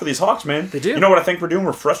 have it out for these Hawks, man. They do. You know what I think we're doing?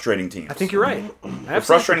 We're frustrating teams. I think you're right. We're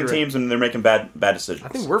frustrating teams, and they're making bad decisions. I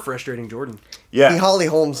think we're frustrating Jordan. yeah. He Holly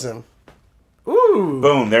Holmes them. Ooh,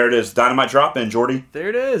 Boom! There it is. Dynamite drop in, Jordy. there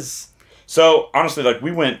it is. So honestly, like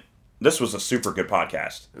we went. This was a super good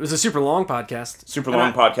podcast. It was a super long podcast. Super And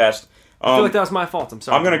long I podcast. I feel like that was my fault. I'm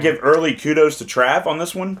sorry. I'm going to give early kudos to Trav on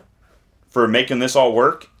this one for making this all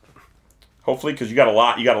work. Hopefully, because you got a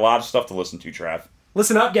lot of stuff to listen to, Trav.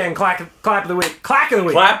 Listen up, gang. Clack of the week. Clack of the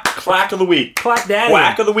week. Clack of the week. Clack daddy.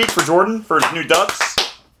 Whack of the week for Jordan for his new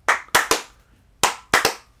Ducks.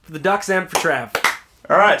 For the Ducks and for Trav.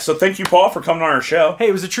 All right, so thank you, Paul, for coming on our show. Hey,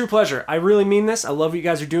 it was a true pleasure. I really mean this. I love what you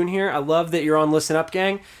guys are doing here. I love that you're on Listen Up,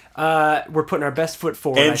 gang. We're putting our best foot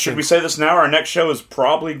forward. And should we say this now? Our next show is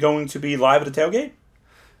probably going to be live at a tailgate.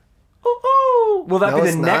 Ooh. Will that No, be the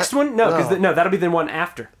it's not. next one? No, because No. that'll be the one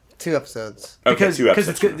after. 2 episodes. Okay, Because 2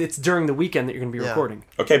 episodes. it's during the weekend that you're going to be Yeah. recording.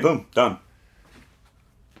 Okay, boom, done.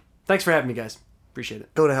 Thanks for having me, guys. Appreciate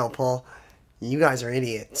it. Go to hell, Paul. You guys are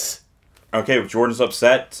idiots. Okay, if Jordan's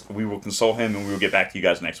upset, we will console him and we will get back to you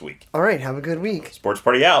guys next week. All right, have a good week. Sports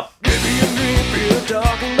Party out. Shibby and Greenfield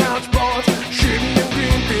talking about sports. Shibby and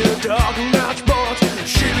Greenfield talking about sports.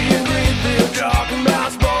 Shibby and Greenfield talking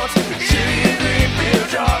about sports. Shibby and Greenfield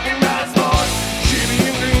talking about sports. Shibby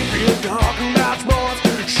and Greenfield talking about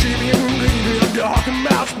sports. Shibby and Greenfield talking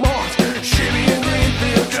about sports. Shibby and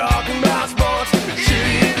Greenfield talking about sports.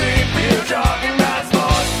 Shibby and Greenfield talking about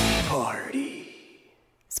sports. Party.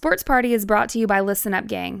 Sports Party is brought to you by Listen Up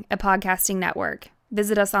Gang, a podcasting network.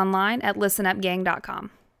 Visit us online at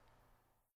listenupgang.com.